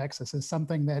came to Texas is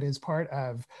something that is part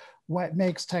of what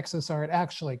makes Texas art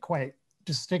actually quite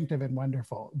distinctive and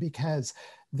wonderful, because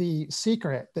the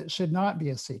secret that should not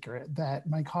be a secret that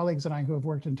my colleagues and I who have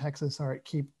worked in Texas art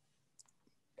keep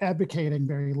advocating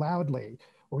very loudly,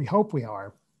 or we hope we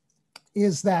are,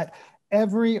 is that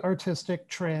every artistic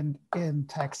trend in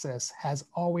Texas has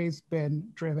always been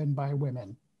driven by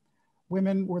women.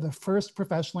 Women were the first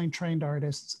professionally trained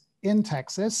artists in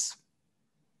Texas.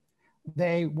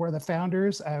 They were the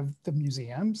founders of the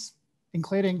museums,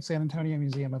 including San Antonio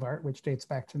Museum of Art, which dates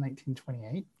back to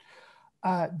 1928.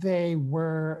 They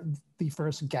were the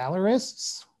first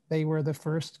gallerists. They were the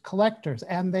first collectors,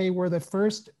 and they were the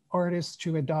first artists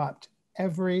to adopt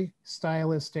every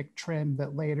stylistic trend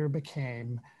that later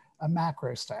became a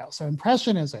macro style. So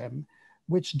Impressionism,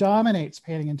 which dominates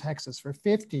painting in Texas for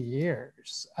 50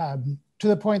 years, to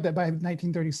the point that by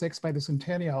 1936, by the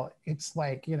centennial, it's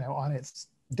like, you know, on its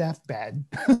deathbed,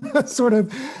 sort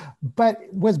of, but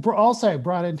was also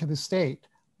brought into the state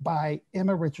by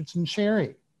Emma Richardson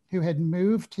Cherry, who had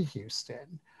moved to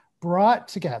Houston, brought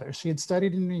together, she had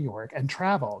studied in New York and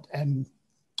traveled and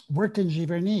worked in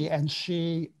Giverny, and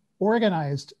she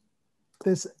organized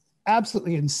this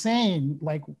absolutely insane,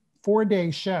 like 4-day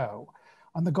show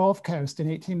on the Gulf Coast in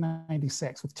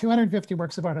 1896 with 250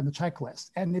 works of art on the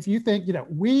checklist. And if you think, you know,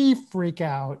 we freak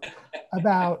out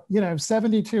about, you know,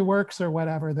 72 works or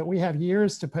whatever that we have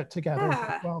years to put together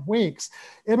for 12 weeks,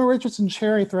 Emma Richardson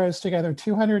Cherry throws together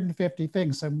 250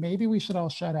 things. So maybe we should all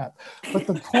shut up. But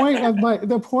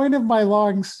the point of my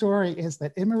long story is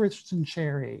that Emma Richardson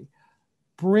Cherry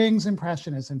brings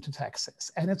Impressionism to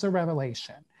Texas, and it's a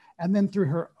revelation. And then through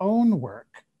her own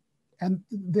work, and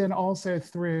then also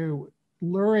through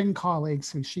luring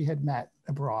colleagues who she had met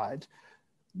abroad,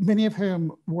 many of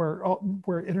whom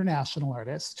were international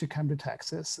artists, to come to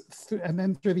Texas. And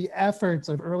then through the efforts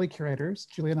of early curators,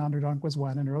 Julian Onderdonk was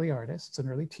one, and early artists and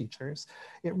early teachers,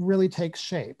 it really takes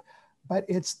shape. But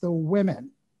it's the women.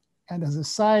 And as a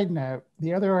side note,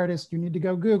 the other artist you need to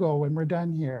go Google when we're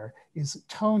done here is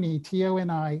Toni,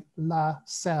 T-O-N-I,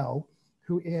 LaSalle,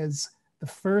 who is the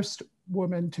first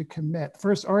woman to commit,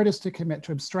 first artist to commit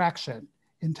to abstraction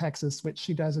in Texas, which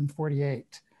she does in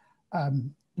 48.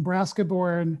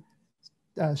 Nebraska-born,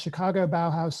 Chicago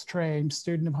Bauhaus trained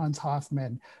student of Hans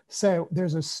Hofmann. So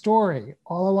there's a story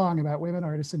all along about women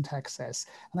artists in Texas.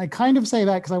 And I kind of say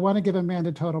that because I want to give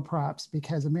Amanda total props,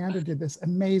 because Amanda did this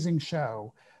amazing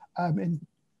show in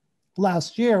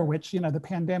last year, which, you know, the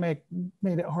pandemic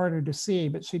made it harder to see,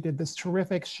 but she did this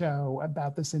terrific show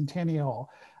about the centennial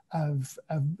of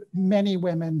many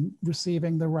women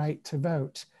receiving the right to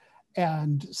vote.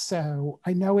 And so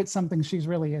I know it's something she's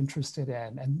really interested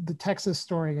in. And the Texas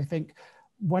story, I think,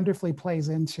 wonderfully plays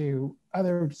into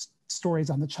other stories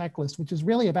on the checklist, which is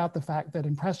really about the fact that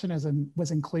Impressionism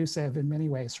was inclusive in many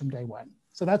ways from day one.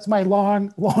 So that's my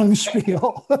long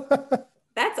spiel.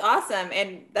 That's awesome.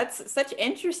 And that's such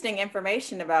interesting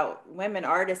information about women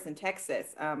artists in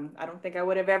Texas. I don't think I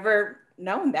would have ever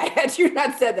known that. Had you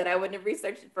not said that, I wouldn't have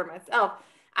researched it for myself.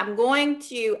 I'm going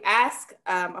to ask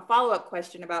a follow-up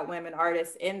question about women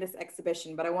artists in this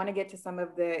exhibition, but I want to get to some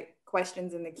of the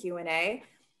questions in the Q&A.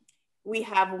 We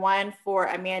have one for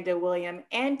Amanda, William,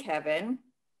 and Kevin.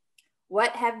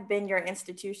 What have been your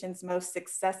institution's most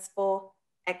successful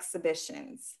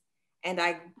exhibitions? And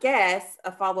I guess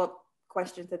a follow-up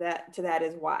question to that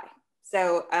is why.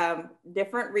 So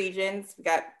different regions, we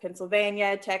got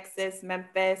Pennsylvania, Texas,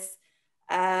 Memphis.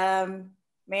 Amanda,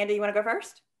 you want to go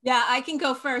first? Yeah, I can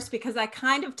go first because I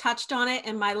kind of touched on it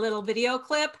in my little video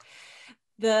clip.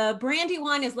 The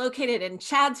Brandywine is located in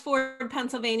Chaddsford,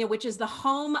 Pennsylvania, which is the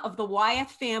home of the Wyeth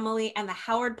family and the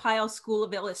Howard Pyle School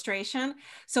of Illustration.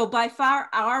 So by far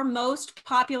our most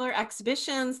popular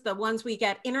exhibitions, the ones we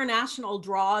get international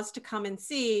draws to come and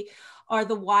see, are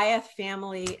the Wyeth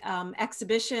family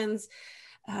exhibitions.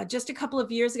 Just a couple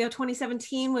of years ago,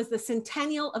 2017 was the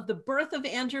centennial of the birth of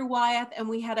Andrew Wyeth, and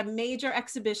we had a major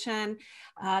exhibition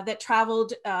that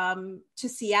traveled to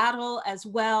Seattle as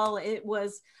well. It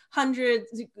was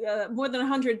more than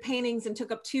 100 paintings and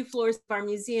took up 2 floors of our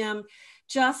museum.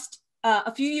 Just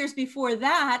a few years before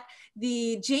that,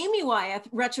 the Jamie Wyeth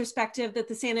retrospective that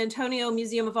the San Antonio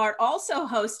Museum of Art also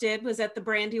hosted was at the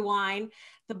Brandywine.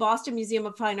 The Boston Museum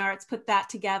of Fine Arts put that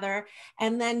together.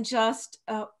 And then just,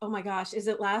 oh my gosh, is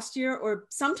it last year or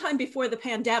sometime before the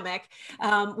pandemic,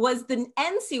 was the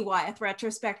NC Wyeth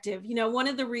retrospective. You know, one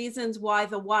of the reasons why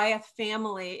the Wyeth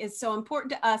family is so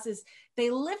important to us is they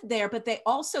lived there, but they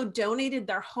also donated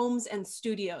their homes and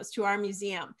studios to our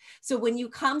museum. So when you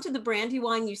come to the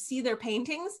Brandywine, you see their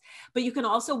paintings, but you can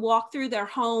also walk through their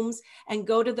homes and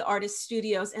go to the artist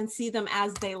studios and see them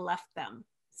as they left them.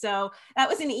 So that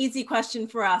was an easy question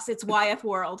for us. It's Wyeth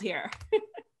World here.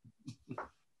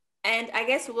 And I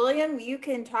guess, William, you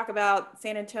can talk about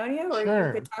San Antonio, or Sure.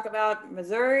 you could talk about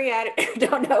Missouri. I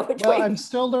don't know which Well, way. I'm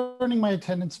still learning my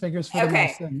attendance figures for the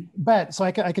most thing, but so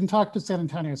I can talk to San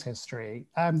Antonio's history.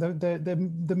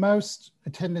 The most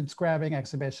attendance grabbing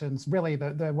exhibitions, really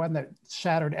the one that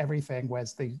shattered everything,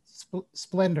 was the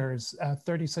Splendors,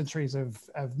 30 Centuries of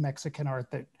Mexican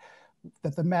Art that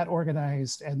the Met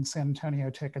organized and San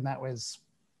Antonio took, and that was,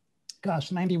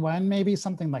 gosh, 91, maybe,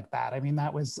 something like that. I mean,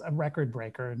 that was a record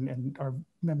breaker, and our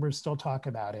members still talk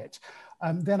about it.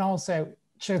 Then also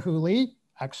Chihuly,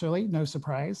 actually, no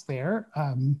surprise there.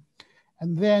 And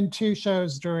then 2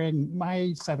 shows during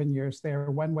my 7 years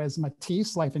there. One was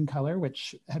Matisse, Life in Color,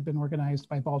 which had been organized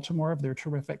by Baltimore of their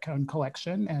terrific cone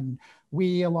collection. And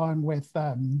we, along with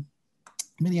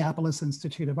Minneapolis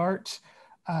Institute of Art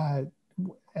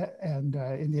and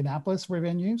Indianapolis, were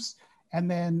venues. And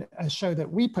then a show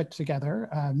that we put together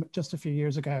just a few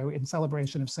years ago in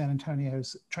celebration of San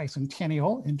Antonio's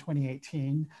tricentennial in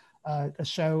 2018, a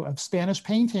show of Spanish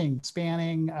painting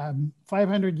spanning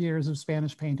 500 years of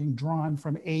Spanish painting drawn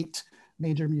from 8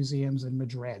 major museums in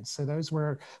Madrid. So those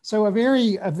were, so a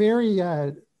very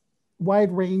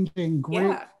wide-ranging,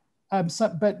 great,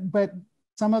 but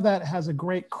some of that has a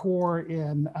great core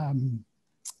in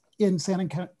San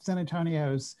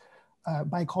Antonio's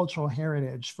bicultural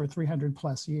heritage for 300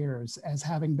 plus years, as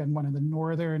having been one of the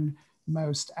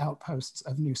northernmost outposts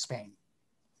of New Spain.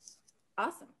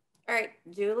 Awesome. All right,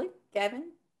 Julie,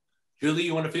 Kevin. Julie,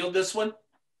 you want to field this one?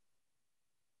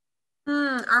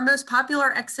 Our most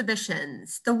popular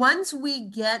exhibitions, the ones we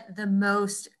get the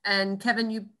most, and Kevin,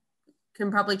 you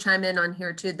can probably chime in on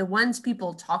here too, the ones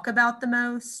people talk about the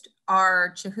most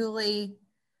are Chihuly,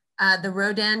 the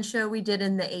Rodin show we did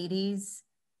in the 80s.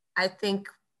 I think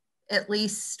at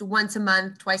least once a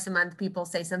month, twice a month, people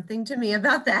say something to me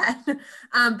about that.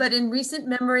 But in recent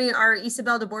memory, our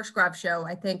Isabel de Borschgrave show,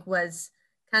 I think, was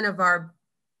kind of our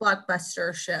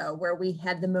blockbuster show where we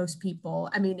had the most people.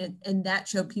 I mean, in that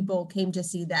show, people came to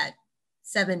see that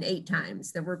 7, 8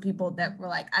 times. There were people that were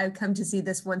like, I come to see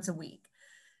this once a week.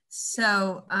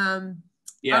 So our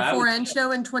Foreign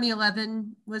show in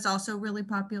 2011 was also really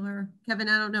popular. Kevin,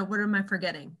 I don't know, what am I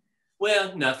forgetting?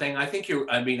 Well, nothing. I think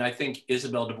I think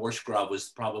Isabel de Borschgrave was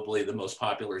probably the most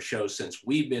popular show since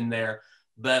we've been there,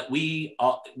 but we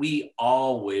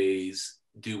always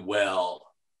do well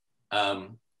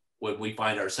when we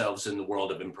find ourselves in the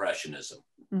world of Impressionism,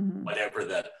 whatever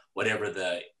the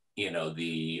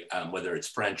whether it's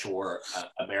French or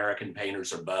American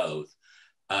painters or both.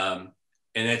 And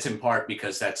it's in part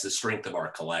because that's the strength of our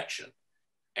collection.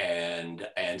 And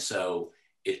so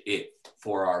it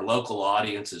for our local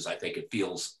audiences, I think it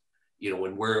feels,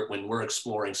 when we're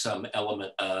exploring some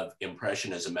element of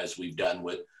Impressionism, as we've done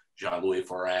with Jean-Louis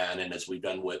Foran, and as we've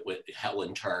done with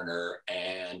Helen Turner,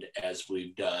 and as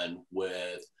we've done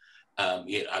with,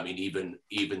 even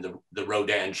the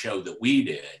Rodin show that we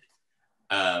did.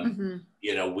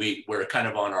 We're kind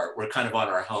of on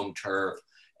our home turf,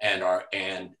 and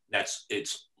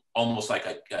it's almost like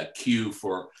a cue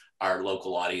for our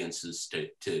local audiences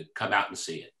to come out and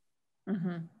see it.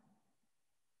 Mm-hmm.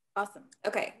 Awesome.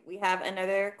 Okay, we have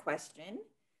another question.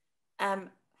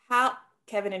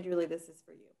 Kevin and Julie, this is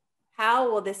for you.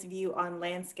 How will this view on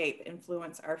landscape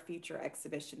influence our future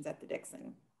exhibitions at the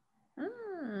Dixon?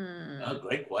 Oh,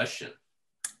 great question.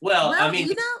 Well,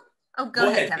 go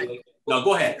ahead, Kevin. Julie. No,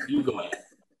 go ahead. You go ahead.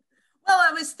 Well,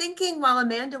 I was thinking while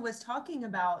Amanda was talking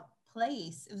about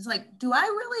place, it was like, do I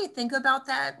really think about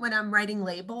that when I'm writing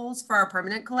labels for our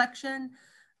permanent collection?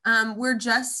 We've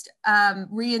just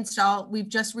reinstalled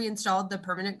the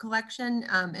permanent collection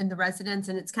in the residence,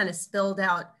 and it's kind of spilled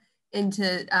out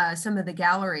into some of the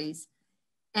galleries.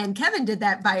 And Kevin did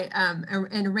that by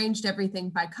and arranged everything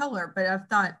by color. But I've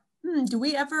thought, do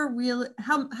we ever really?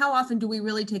 How often do we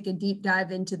really take a deep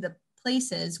dive into the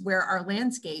places where our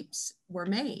landscapes were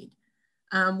made?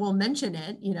 We'll mention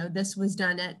it. This was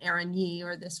done at Arigny,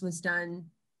 or this was done,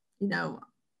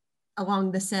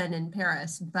 along the Seine in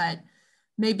Paris. But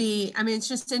maybe, it's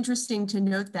just interesting to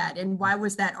note that. And why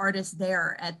was that artist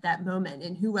there at that moment?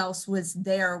 And who else was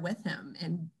there with him?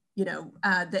 And,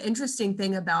 the interesting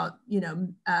thing about,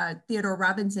 Theodore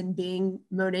Robinson being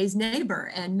Monet's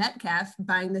neighbor, and Metcalfe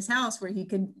buying this house where he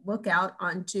could look out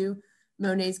onto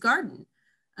Monet's garden.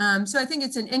 So I think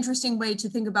it's an interesting way to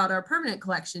think about our permanent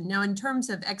collection. Now, in terms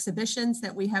of exhibitions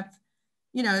that we have,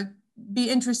 be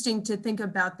interesting to think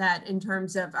about that in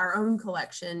terms of our own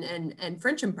collection and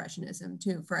French Impressionism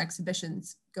too, for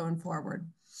exhibitions going forward.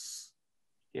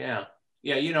 Yeah.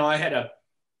 I had a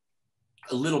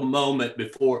little moment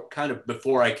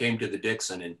before I came to the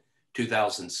Dixon in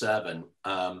 2007,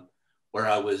 where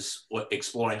I was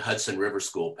exploring Hudson River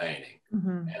School painting.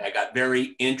 Mm-hmm. And I got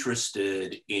very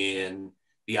interested in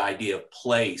the idea of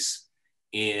place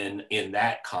in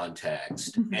that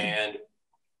context. Mm-hmm.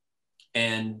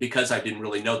 And because I didn't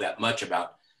really know that much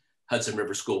about Hudson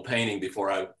River School painting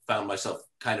before I found myself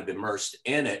kind of immersed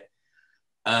in it,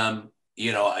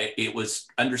 it was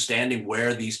understanding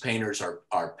where these painters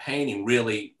are painting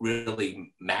really,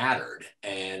 really mattered,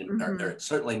 and mm-hmm. It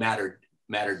certainly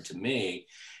mattered to me.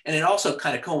 And it also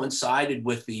kind of coincided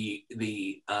with the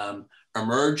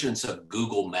emergence of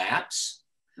Google Maps,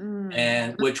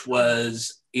 and which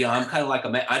was, I'm kind of like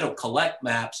I don't collect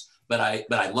maps, but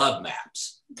I love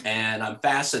maps. And I'm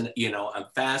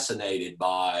fascinated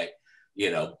by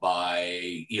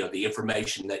the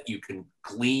information that you can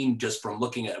glean just from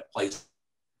looking at a place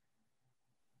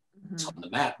on the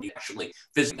map. You actually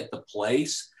visit the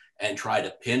place and try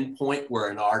to pinpoint where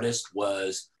an artist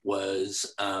was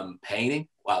painting.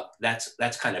 Well,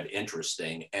 that's kind of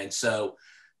interesting. And so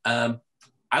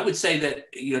I would say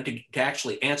that, to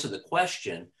actually answer the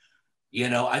question,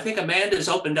 I think Amanda's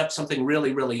opened up something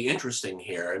really, really interesting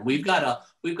here. And we've got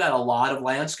a lot of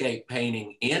landscape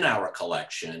painting in our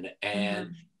collection, and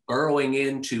mm-hmm. burrowing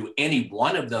into any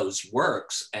one of those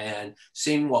works and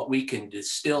seeing what we can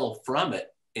distill from it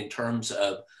in terms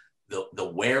of the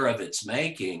where of its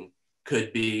making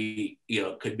could be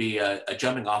a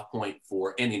jumping off point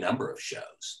for any number of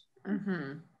shows.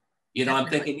 Mm-hmm. I'm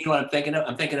thinking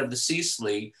of the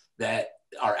Sisley,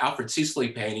 our Alfred Sisley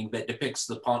painting that depicts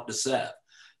the Pont de Sèvres,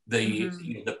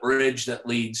 mm-hmm. The bridge that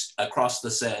leads across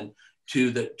the Seine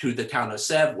to the town of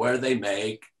Sèvres, where they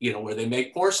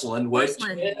make porcelain, which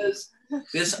is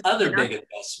this other big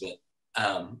investment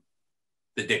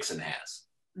the Dixon has.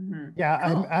 Mm-hmm. Yeah,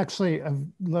 cool. I'm actually a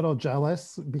little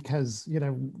jealous because,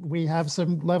 we have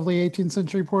some lovely 18th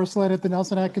century porcelain at the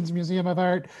Nelson Atkins Museum of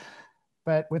Art,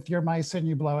 but with your Meissen,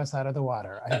 you blow us out of the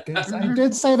water. I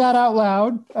did say that out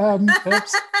loud.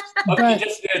 Oops. You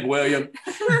just did, William.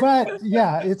 But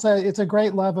yeah, it's a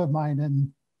great love of mine.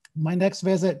 And my next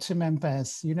visit to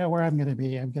Memphis, where I'm going to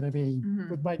be. I'm going to be mm-hmm.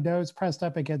 with my nose pressed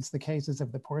up against the cases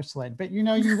of the porcelain. But you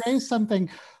raised something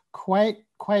quite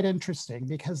interesting,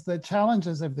 because the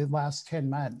challenges of the last 10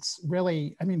 months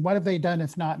really, what have they done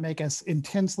if not make us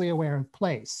intensely aware of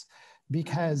place?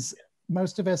 Because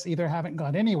most of us either haven't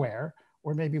gone anywhere,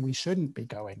 or maybe we shouldn't be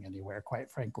going anywhere, quite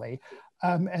frankly.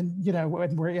 And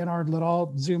when we're in our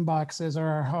little Zoom boxes or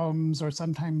our homes, or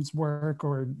sometimes work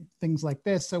or things like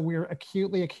this, so we're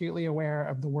acutely aware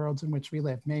of the worlds in which we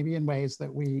live, maybe in ways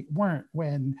that we weren't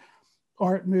when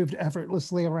art moved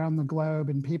effortlessly around the globe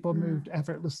and people moved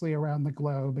effortlessly around the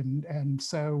globe. And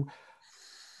so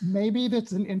maybe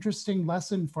that's an interesting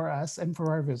lesson for us and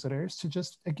for our visitors to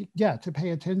just, yeah, to pay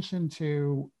attention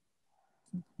to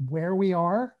where we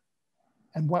are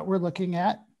and what we're looking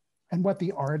at and what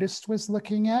the artist was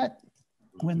looking at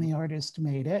when the artist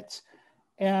made it.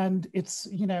 And it's,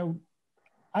 you know,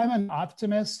 I'm an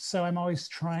optimist, so I'm always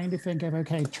trying to think of,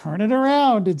 okay, turn it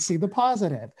around and see the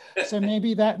positive. So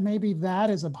maybe that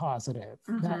is a positive,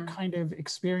 that kind of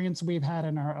experience we've had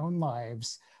in our own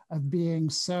lives of being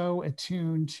so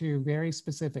attuned to very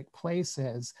specific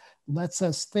places lets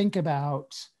us think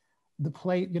about the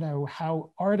play, you know,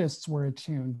 how artists were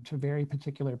attuned to very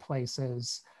particular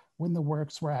places when the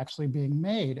works were actually being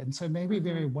made. And so maybe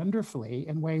very wonderfully,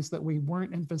 in ways that we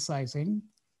weren't emphasizing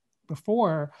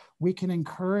before, we can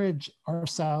encourage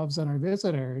ourselves and our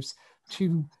visitors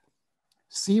to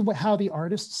see how the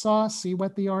artist saw, see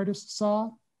what the artist saw,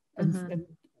 and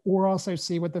or also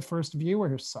see what the first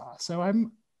viewers saw. So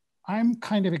I'm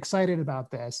kind of excited about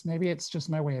this. Maybe it's just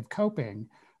my way of coping,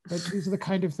 but these are the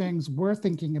kind of things we're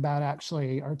thinking about,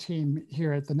 actually, our team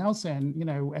here at the Nelson, you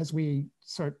know, as we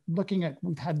start looking at,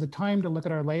 we've had the time to look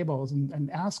at our labels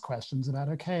and ask questions about,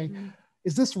 okay,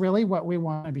 is this really what we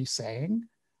want to be saying?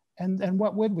 And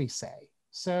what would we say?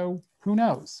 So who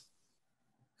knows?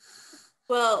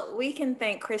 Well, we can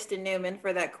thank Kristen Newman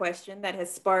for that question that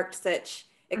has sparked such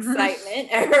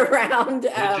excitement around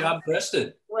Good job,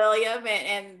 Kristen. William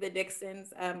and the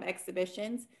Dixon's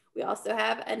exhibitions. We also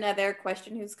have another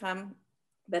question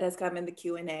that has come in the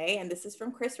Q&A, and this is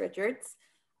from Chris Richards.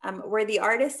 Were the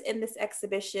artists in this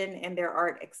exhibition and their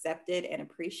art accepted and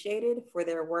appreciated for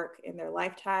their work in their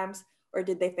lifetimes, or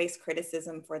did they face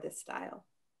criticism for this style?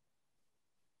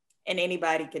 And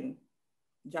anybody can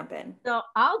jump in. So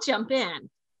I'll jump in,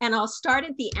 and I'll start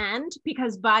at the end,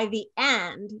 because by the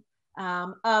end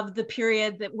of the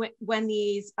period that when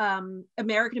these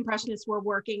American Impressionists were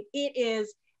working, it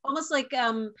is almost like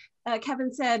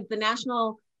Kevin said, the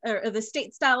national or the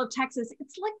state style of Texas.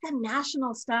 It's like the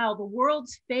national style. The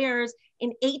World's Fairs in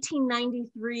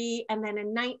 1893 and then in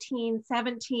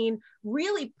 1917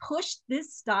 really pushed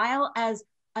this style as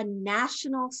a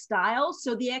national style.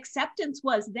 So the acceptance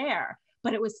was there,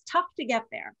 but it was tough to get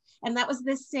there. And that was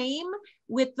the same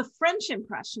with the French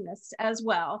Impressionists as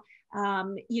well.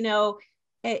 You know,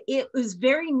 it was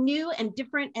very new and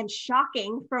different and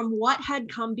shocking from what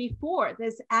had come before.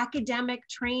 This academic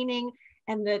training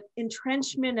and the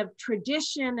entrenchment of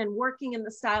tradition and working in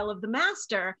the style of the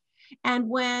master. And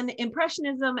when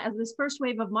Impressionism, as this first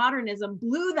wave of modernism,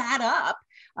 blew that up,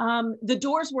 the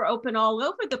doors were open all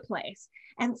over the place.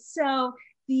 And so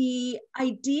the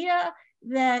idea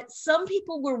that some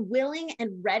people were willing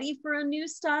and ready for a new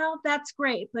style, that's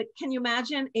great. But can you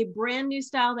imagine a brand new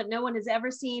style that no one has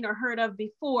ever seen or heard of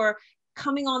before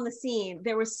coming on the scene?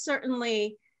 There was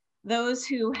certainly those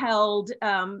who held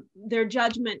their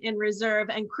judgment in reserve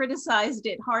and criticized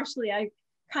it harshly. I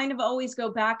kind of always go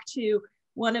back to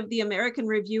one of the American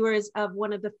reviewers of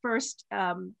one of the first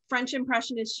French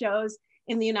Impressionist shows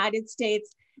in the United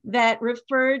States that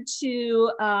referred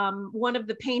to one of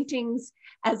the paintings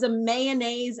as a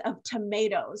mayonnaise of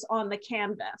tomatoes on the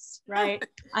canvas, right?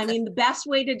 I mean, the best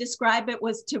way to describe it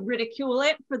was to ridicule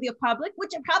it for the public,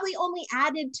 which it probably only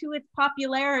added to its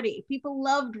popularity. People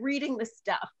loved reading the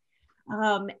stuff.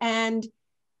 And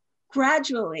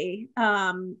gradually,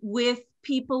 with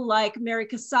people like Mary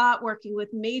Cassatt working with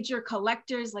major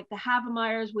collectors like the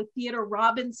Havemeyers, with Theodore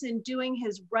Robinson doing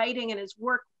his writing and his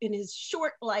work in his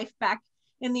short life back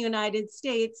in the United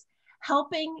States,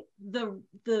 helping the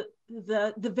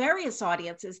various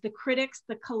audiences, the critics,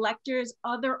 the collectors,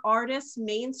 other artists,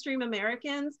 mainstream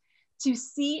Americans, to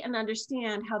see and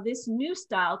understand how this new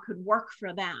style could work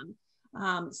for them.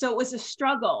 So it was a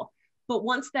struggle, but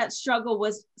once that struggle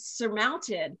was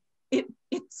surmounted, it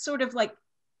sort of like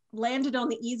landed on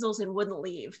the easels and wouldn't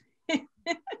leave.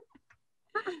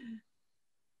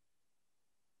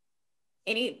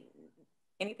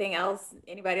 Anything else?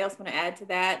 Anybody else want to add to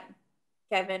that,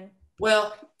 Kevin?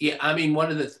 Well, yeah, I mean, one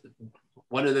of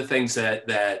the things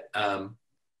that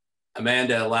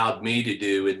Amanda allowed me to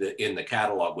do in the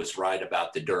catalog was write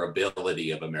about the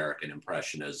durability of American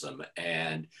Impressionism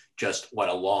and just what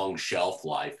a long shelf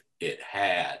life it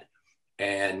had.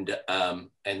 And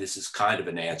this is kind of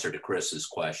an answer to Chris's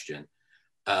question.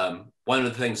 One of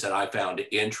the things that I found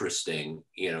interesting,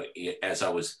 you know, as I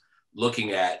was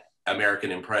looking at American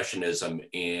Impressionism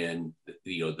in,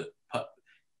 you know,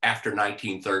 after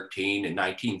 1913, and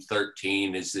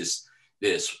 1913 is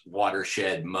this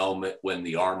watershed moment when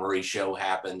the Armory show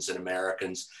happens and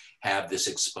Americans have this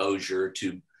exposure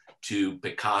to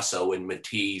Picasso and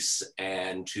Matisse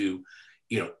and to,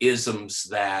 you know, isms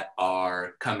that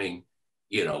are coming,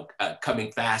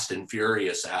 coming fast and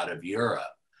furious out of Europe.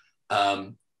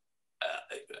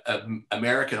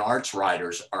 American arts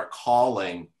writers are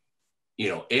calling,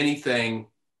 anything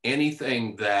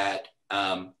that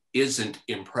isn't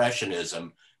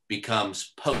Impressionism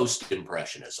becomes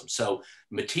post-Impressionism. So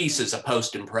Matisse is a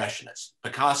post-Impressionist,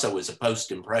 Picasso is a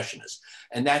post-Impressionist,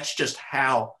 and that's just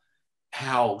how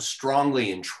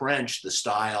strongly entrenched the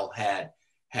style had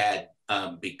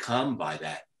become by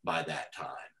that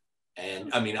time.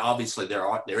 And I mean, obviously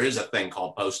there is a thing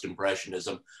called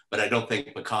post-Impressionism, but I don't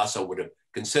think Picasso would have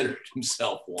considered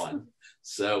himself one.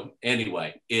 So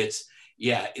anyway,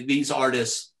 these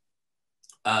artists,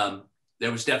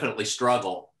 there was definitely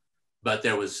struggle, but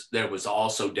there was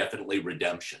also definitely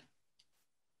redemption.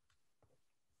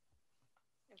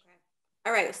 Okay.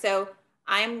 All right, so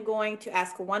I'm going to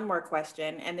ask one more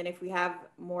question, and then if we have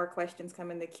more questions come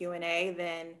in the Q&A,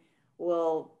 then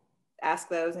we'll ask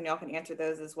those and y'all can answer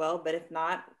those as well. But if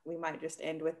not, we might just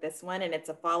end with this one. And it's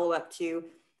a follow-up to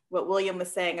what William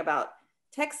was saying about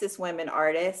Texas women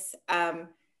artists.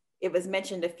 It was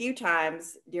mentioned a few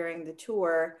times during the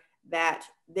tour that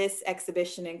this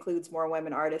exhibition includes more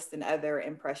women artists than other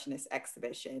Impressionist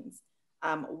exhibitions.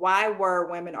 Why were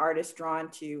women artists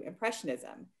drawn to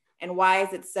Impressionism? And why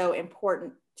is it so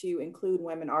important to include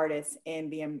women artists in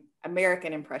the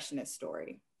American Impressionist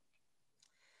story?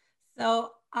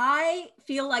 So I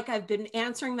feel like I've been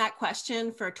answering that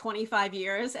question for 25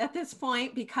 years at this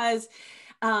point, because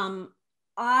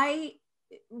I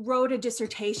wrote a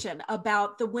dissertation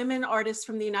about the women artists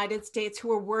from the United States who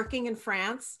were working in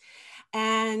France,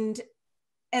 and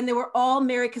they were all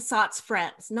Mary Cassatt's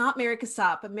friends, not Mary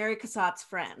Cassatt, but Mary Cassatt's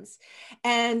friends.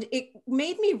 And it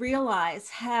made me realize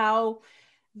how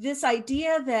this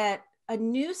idea that a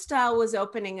new style was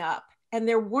opening up, and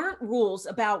there weren't rules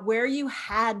about where you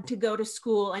had to go to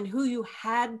school and who you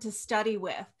had to study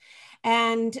with.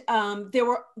 And there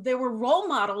were role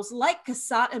models like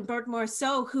Cassatt and Berthe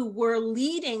Morisot who were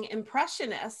leading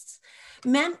Impressionists,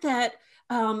 meant that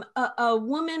a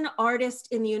woman artist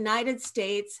in the United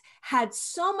States had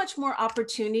so much more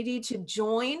opportunity to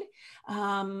join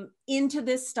into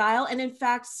this style. And in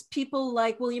fact, people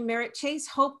like William Merritt Chase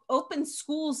opened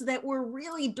schools that were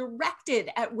really directed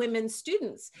at women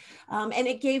students. And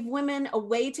it gave women a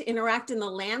way to interact in the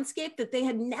landscape that they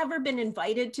had never been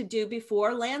invited to do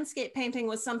before. Landscape painting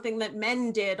was something that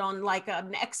men did on like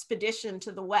an expedition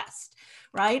to the West,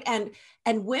 right?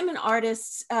 And women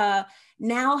artists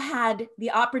now had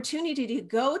the opportunity to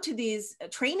go to these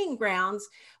training grounds,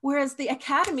 whereas the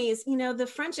academies, the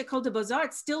French École des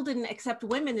Beaux-Arts still didn't accept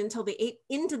women until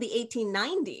into the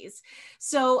 1890s.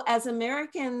 So as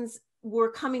Americans were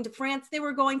coming to France, they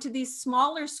were going to these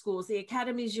smaller schools, the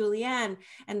Académie Julienne,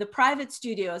 and the private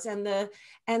studios, and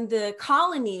the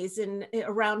colonies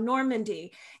around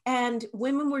Normandy. And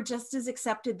women were just as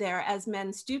accepted there as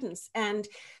men students. And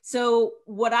so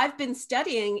what I've been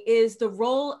studying is the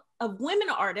role of women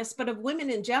artists, but of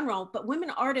women in general, but women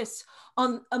artists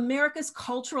on America's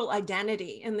cultural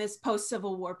identity in this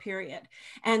post-Civil War period.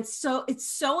 And so it's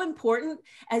so important,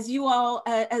 as you all,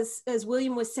 as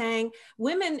William was saying,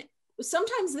 women,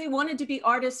 sometimes they wanted to be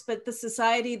artists, but the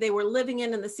society they were living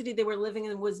in and the city they were living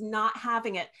in was not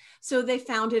having it. So they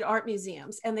founded art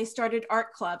museums, and they started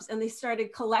art clubs, and they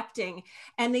started collecting,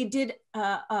 and they did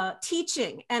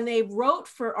teaching, and they wrote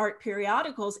for art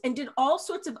periodicals and did all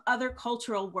sorts of other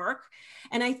cultural work.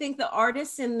 And I think the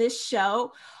artists in this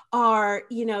show are,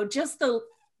 just the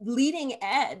leading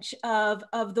edge of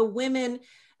the women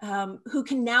who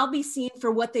can now be seen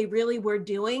for what they really were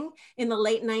doing in the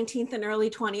late 19th and early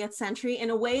 20th century in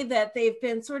a way that they've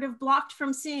been sort of blocked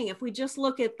from seeing. If we just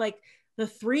look at like the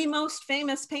three most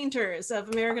famous painters of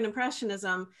American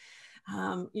Impressionism,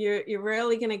 you're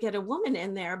rarely going to get a woman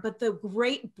in there, but the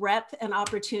great breadth and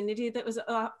opportunity that was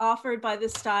offered by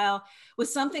this style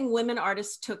was something women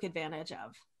artists took advantage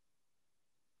of.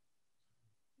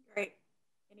 Great.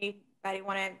 Anybody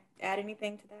want to add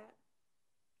anything to that?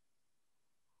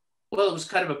 Well, it was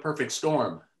kind of a perfect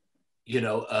storm.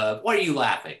 Why are you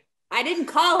laughing? I didn't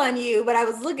call on you, but I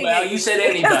was looking at you. Well, you said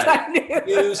anybody.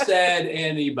 You said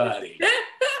anybody.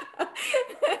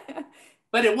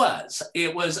 But it was,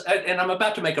 and I'm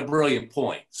about to make a brilliant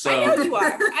point. So I know you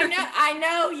are. I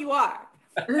know you are.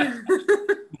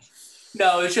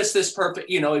 No, it's just this perfect,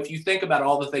 if you think about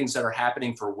all the things that are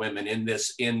happening for women in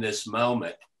this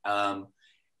moment,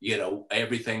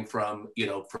 everything from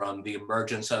the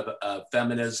emergence of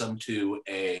feminism to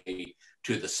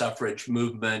the suffrage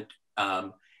movement,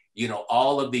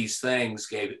 all of these things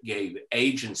gave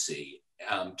agency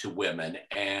to women,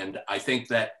 and I think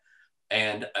that,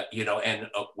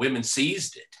 women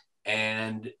seized it,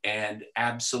 and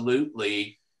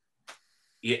absolutely,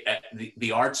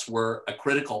 the arts were a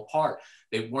critical part.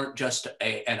 They weren't just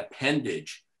an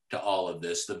appendage to all of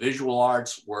this. The visual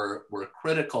arts were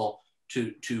critical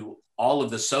to all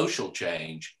of the social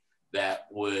change that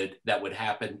would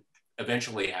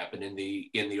eventually happen in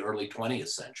the early 20th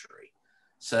century.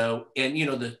 So,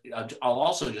 and I'll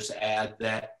also just add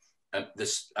that the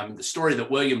story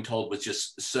that William told was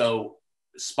just so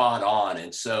spot on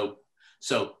and so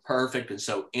perfect and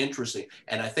so interesting.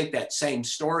 And I think that same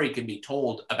story can be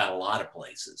told about a lot of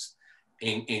places,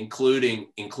 including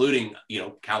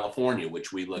California,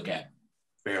 which we look at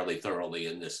fairly thoroughly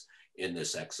in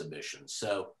this exhibition.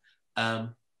 So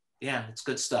yeah, it's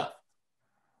good stuff.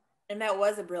 And that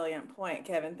was a brilliant point,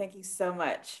 Kevin. Thank you so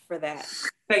much for that.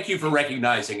 Thank you for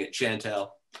recognizing it,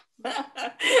 Chantel.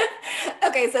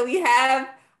 Okay, so we have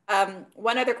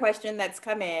one other question that's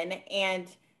come in, and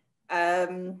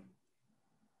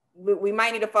we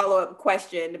might need a follow-up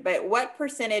question, but what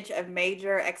percentage of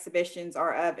major exhibitions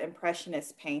are of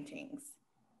Impressionist paintings?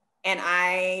 And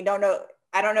I don't know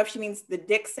if she means the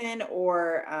Dixon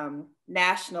or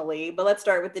nationally, but let's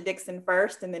start with the Dixon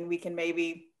first, and then we can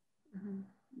maybe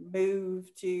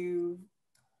move to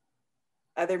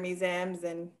other museums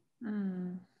and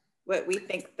what we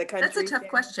think the country. That's a tough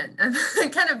question.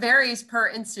 It kind of varies per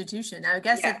institution. I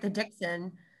guess at the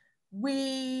Dixon,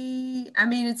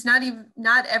 it's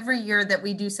not every year that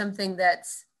we do something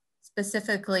that's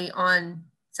specifically on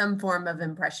some form of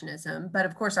Impressionism, but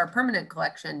of course our permanent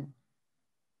collection,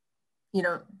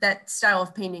 that style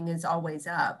of painting is always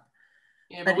up.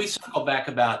 Yeah, but we circle back,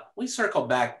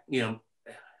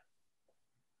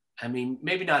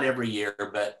 maybe not every year,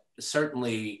 but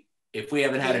certainly if we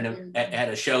haven't had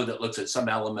a show that looks at some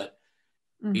element,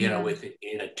 in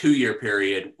a 2-year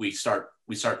period, we start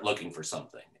looking for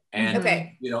something. And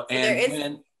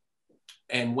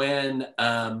when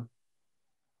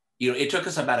it took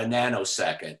us about a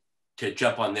nanosecond to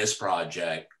jump on this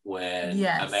project when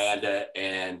Amanda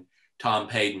and Tom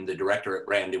Payton, the director at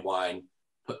Brandywine,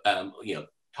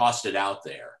 tossed it out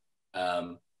there.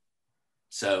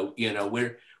 So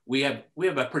we have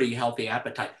a pretty healthy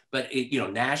appetite, but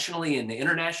nationally and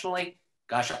internationally,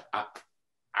 gosh, I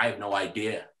have no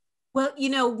idea. Well,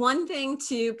 one thing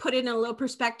to put it in a little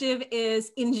perspective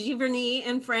is in Giverny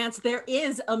in France, there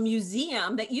is a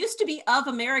museum that used to be of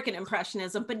American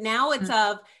Impressionism, but now it's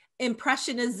of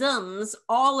Impressionisms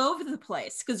all over the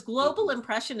place, because global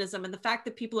Impressionism and the fact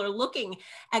that people are looking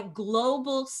at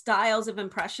global styles of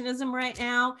Impressionism right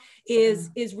now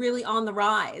is really on the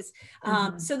rise.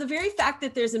 So the very fact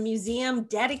that there's a museum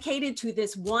dedicated to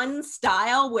this one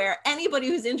style where anybody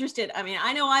who's interested,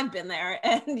 I know I've been there,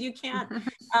 and you can't,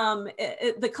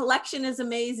 the collection is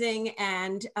amazing.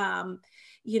 And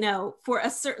for a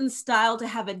certain style to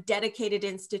have a dedicated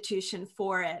institution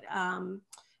for it,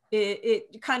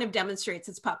 it kind of demonstrates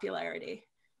its popularity.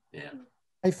 Yeah.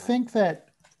 I think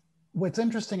that what's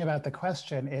interesting about the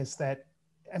question is that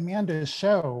Amanda's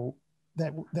show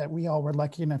that we all were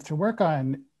lucky enough to work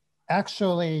on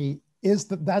actually is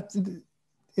that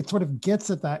it sort of gets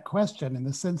at that question in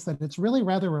the sense that it's really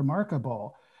rather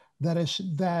remarkable that a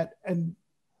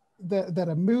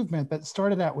movement that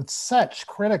started out with such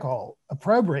critical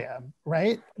opprobrium,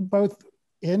 right, both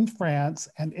in France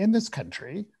and in this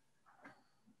country,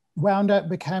 wound up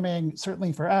becoming,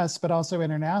 certainly for us, but also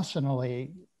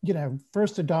internationally,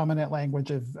 first a dominant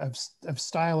language of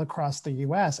style across the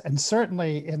US, and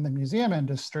certainly in the museum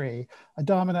industry, a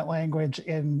dominant language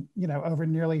in, over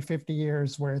nearly 50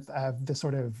 years worth of the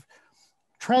sort of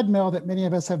treadmill that many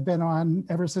of us have been on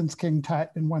ever since King Tut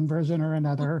in one version or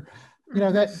another.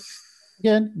 That,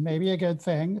 again, maybe a good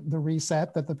thing. The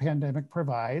reset that the pandemic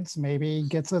provides maybe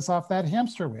gets us off that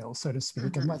hamster wheel, so to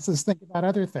speak, and lets us think about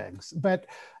other things. But,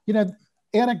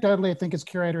 anecdotally, I think as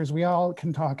curators, we all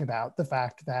can talk about the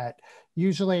fact that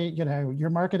usually, your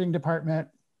marketing department,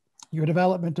 your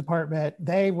development department,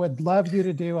 they would love you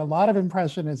to do a lot of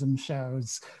Impressionism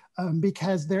shows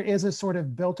because there is a sort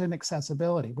of built-in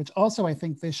accessibility, which also I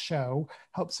think this show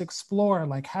helps explore,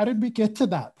 like, how did we get to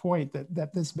that point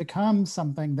that this becomes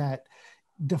something that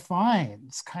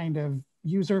defines kind of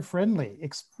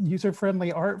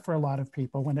user-friendly art for a lot of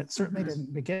people when it certainly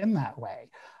didn't begin that way.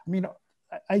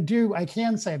 I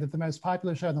can say that the most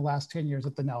popular show in the last 10 years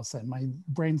at the Nelson, my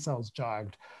brain cells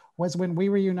jogged, was when we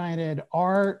reunited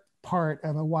our part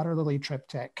of a water lily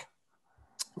triptych.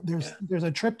 There's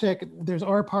a triptych, there's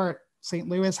our part, St.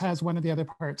 Louis has one of the other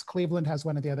parts, Cleveland has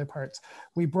one of the other parts.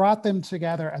 We brought them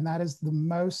together, and that is the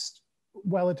most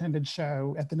well-attended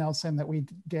show at the Nelson that we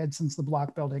did since the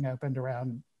block building opened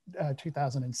around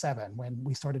 2007 when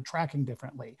we started tracking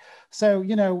differently. So,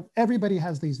 you know, everybody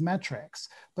has these metrics,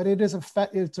 but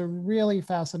it's a really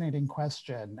fascinating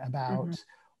question about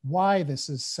why this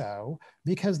is so,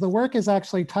 because the work is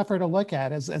actually tougher to look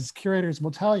at, as curators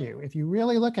will tell you. If you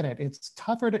really look at it, it's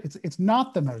tougher it's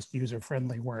not the most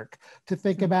user-friendly work to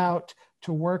think about,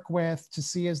 to work with, to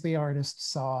see as the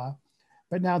artist saw.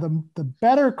 But now the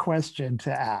better question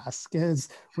to ask is,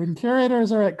 when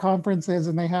curators are at conferences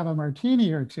and they have a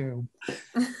martini or two,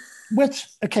 which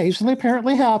occasionally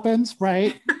apparently happens,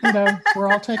 right? You know,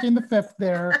 we're all taking the fifth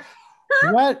there.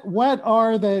 What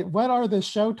are the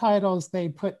show titles they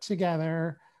put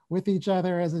together with each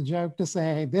other as a joke to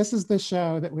say, this is the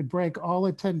show that would break all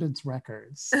attendance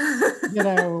records? You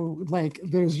know, like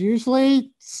there's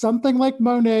usually something like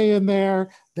Monet in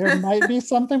there. There might be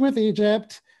something with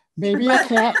Egypt, maybe a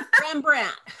cat.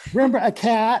 Rembrandt, a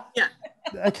cat. Yeah.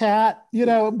 A cat, you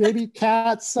know, maybe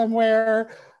cats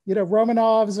somewhere, you know,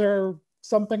 Romanovs or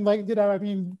something like, you know, I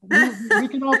mean, we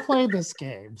can all play this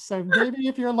game. So maybe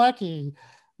if you're lucky,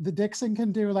 the Dixon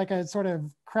can do like a sort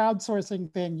of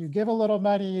crowdsourcing thing. You give a little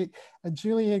money and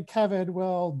Julie and Kevin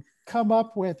will come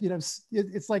up with, you know,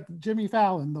 it's like Jimmy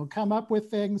Fallon. They'll come up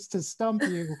with things to stump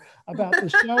you about the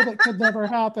show that could never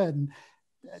happen.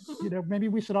 You know, maybe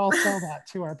we should all sell that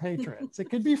to our patrons. It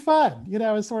could be fun, you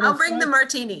know, sort of. I'll bring the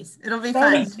martinis. It'll be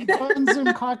fun. fun.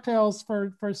 Zoom cocktails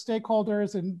for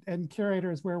stakeholders and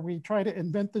curators, where we try to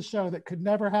invent the show that could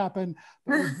never happen,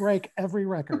 but would break every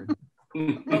record.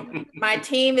 My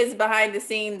team is behind the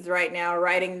scenes right now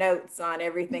writing notes on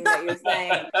everything that you're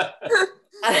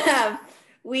saying.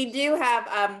 We do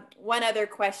have one other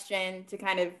question to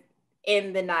kind of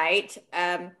end the night.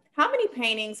 How many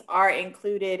paintings are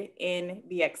included in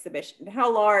the exhibition?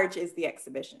 How large is the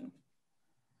exhibition?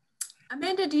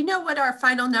 Amanda, do you know what our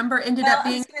final number ended up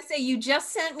being? I was going to say, you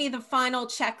just sent me the final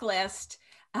checklist.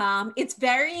 It's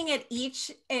varying at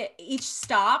each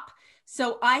stop.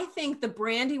 So I think the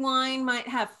Brandywine might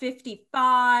have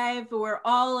 55 or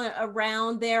all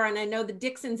around there. And I know the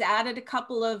Dixon's added a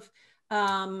couple of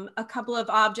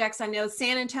objects. I know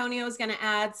San Antonio is going to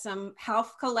add some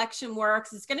Half collection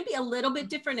works. It's going to be a little bit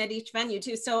different at each venue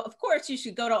too. So of course you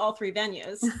should go to all three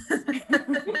venues.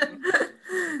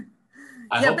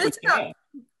 I hope we can.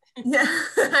 Yeah,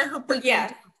 I hope we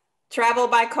can. Travel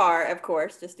by car, of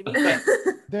course, just to be clear.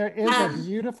 There is a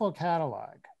beautiful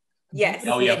catalog. Yes.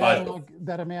 Oh yeah,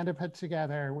 that Amanda put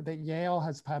together that Yale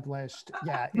has published.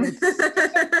 Yeah,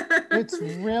 it's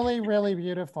really, really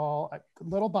beautiful. A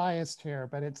little biased here,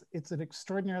 but it's an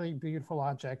extraordinarily beautiful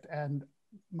object. And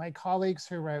my colleagues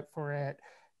who wrote for it,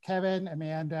 Kevin,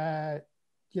 Amanda,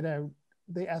 you know,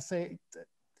 the essay,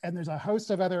 and there's a host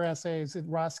of other essays,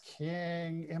 Ross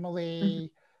King,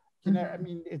 Emily, you know, I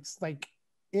mean, it's like,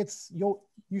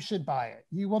 you should buy it.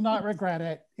 You will not regret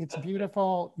it. It's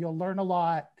beautiful. You'll learn a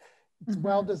lot. It's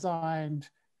well designed,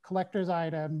 collector's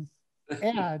item,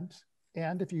 and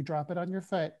if you drop it on your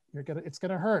foot, it's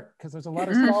gonna hurt, because there's a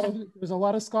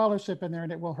lot of scholarship in there,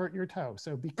 and it will hurt your toe.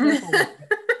 So be careful with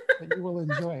it, but you will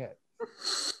enjoy it.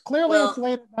 Clearly, it's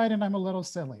late at night, and I'm a little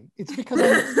silly. It's because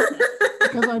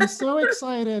I'm so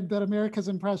excited that America's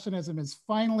Impressionism is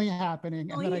finally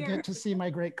happening, and that I get to see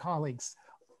my great colleagues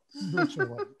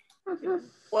virtually.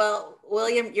 Well,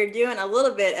 William, you're doing a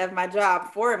little bit of my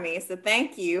job for me, so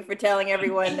thank you for telling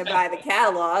everyone to buy the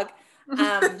catalog.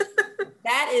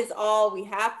 That is all we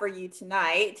have for you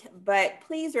tonight, but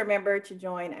please remember to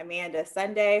join Amanda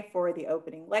Sunday for the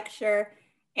opening lecture,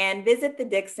 and visit the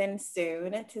Dixon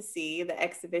soon to see the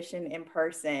exhibition in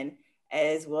person.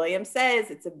 As William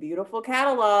says, it's a beautiful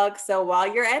catalog, so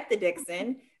while you're at the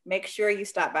Dixon, make sure you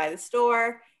stop by the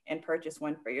store and purchase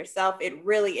one for yourself. It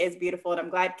really is beautiful, and I'm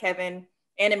glad Kevin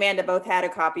and Amanda both had a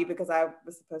copy, because I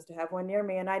was supposed to have one near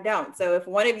me and I don't. So if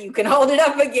one of you can hold it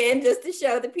up again just to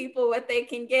show the people what they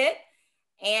can get.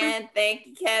 And thank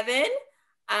you, Kevin.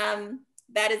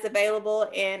 That is available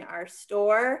in our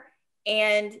store.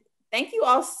 And thank you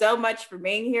all so much for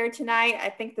being here tonight. I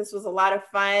think this was a lot of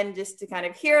fun just to kind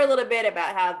of hear a little bit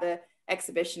about how the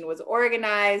exhibition was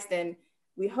organized. And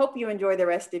we hope you enjoy the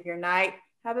rest of your night.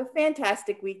 Have a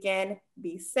fantastic weekend.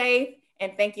 Be safe.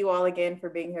 And thank you all again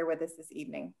for being here with us this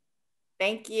evening.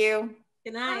 Thank you.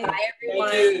 Good night. Bye, everyone.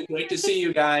 Thank you. Great to see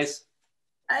you guys.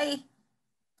 Bye.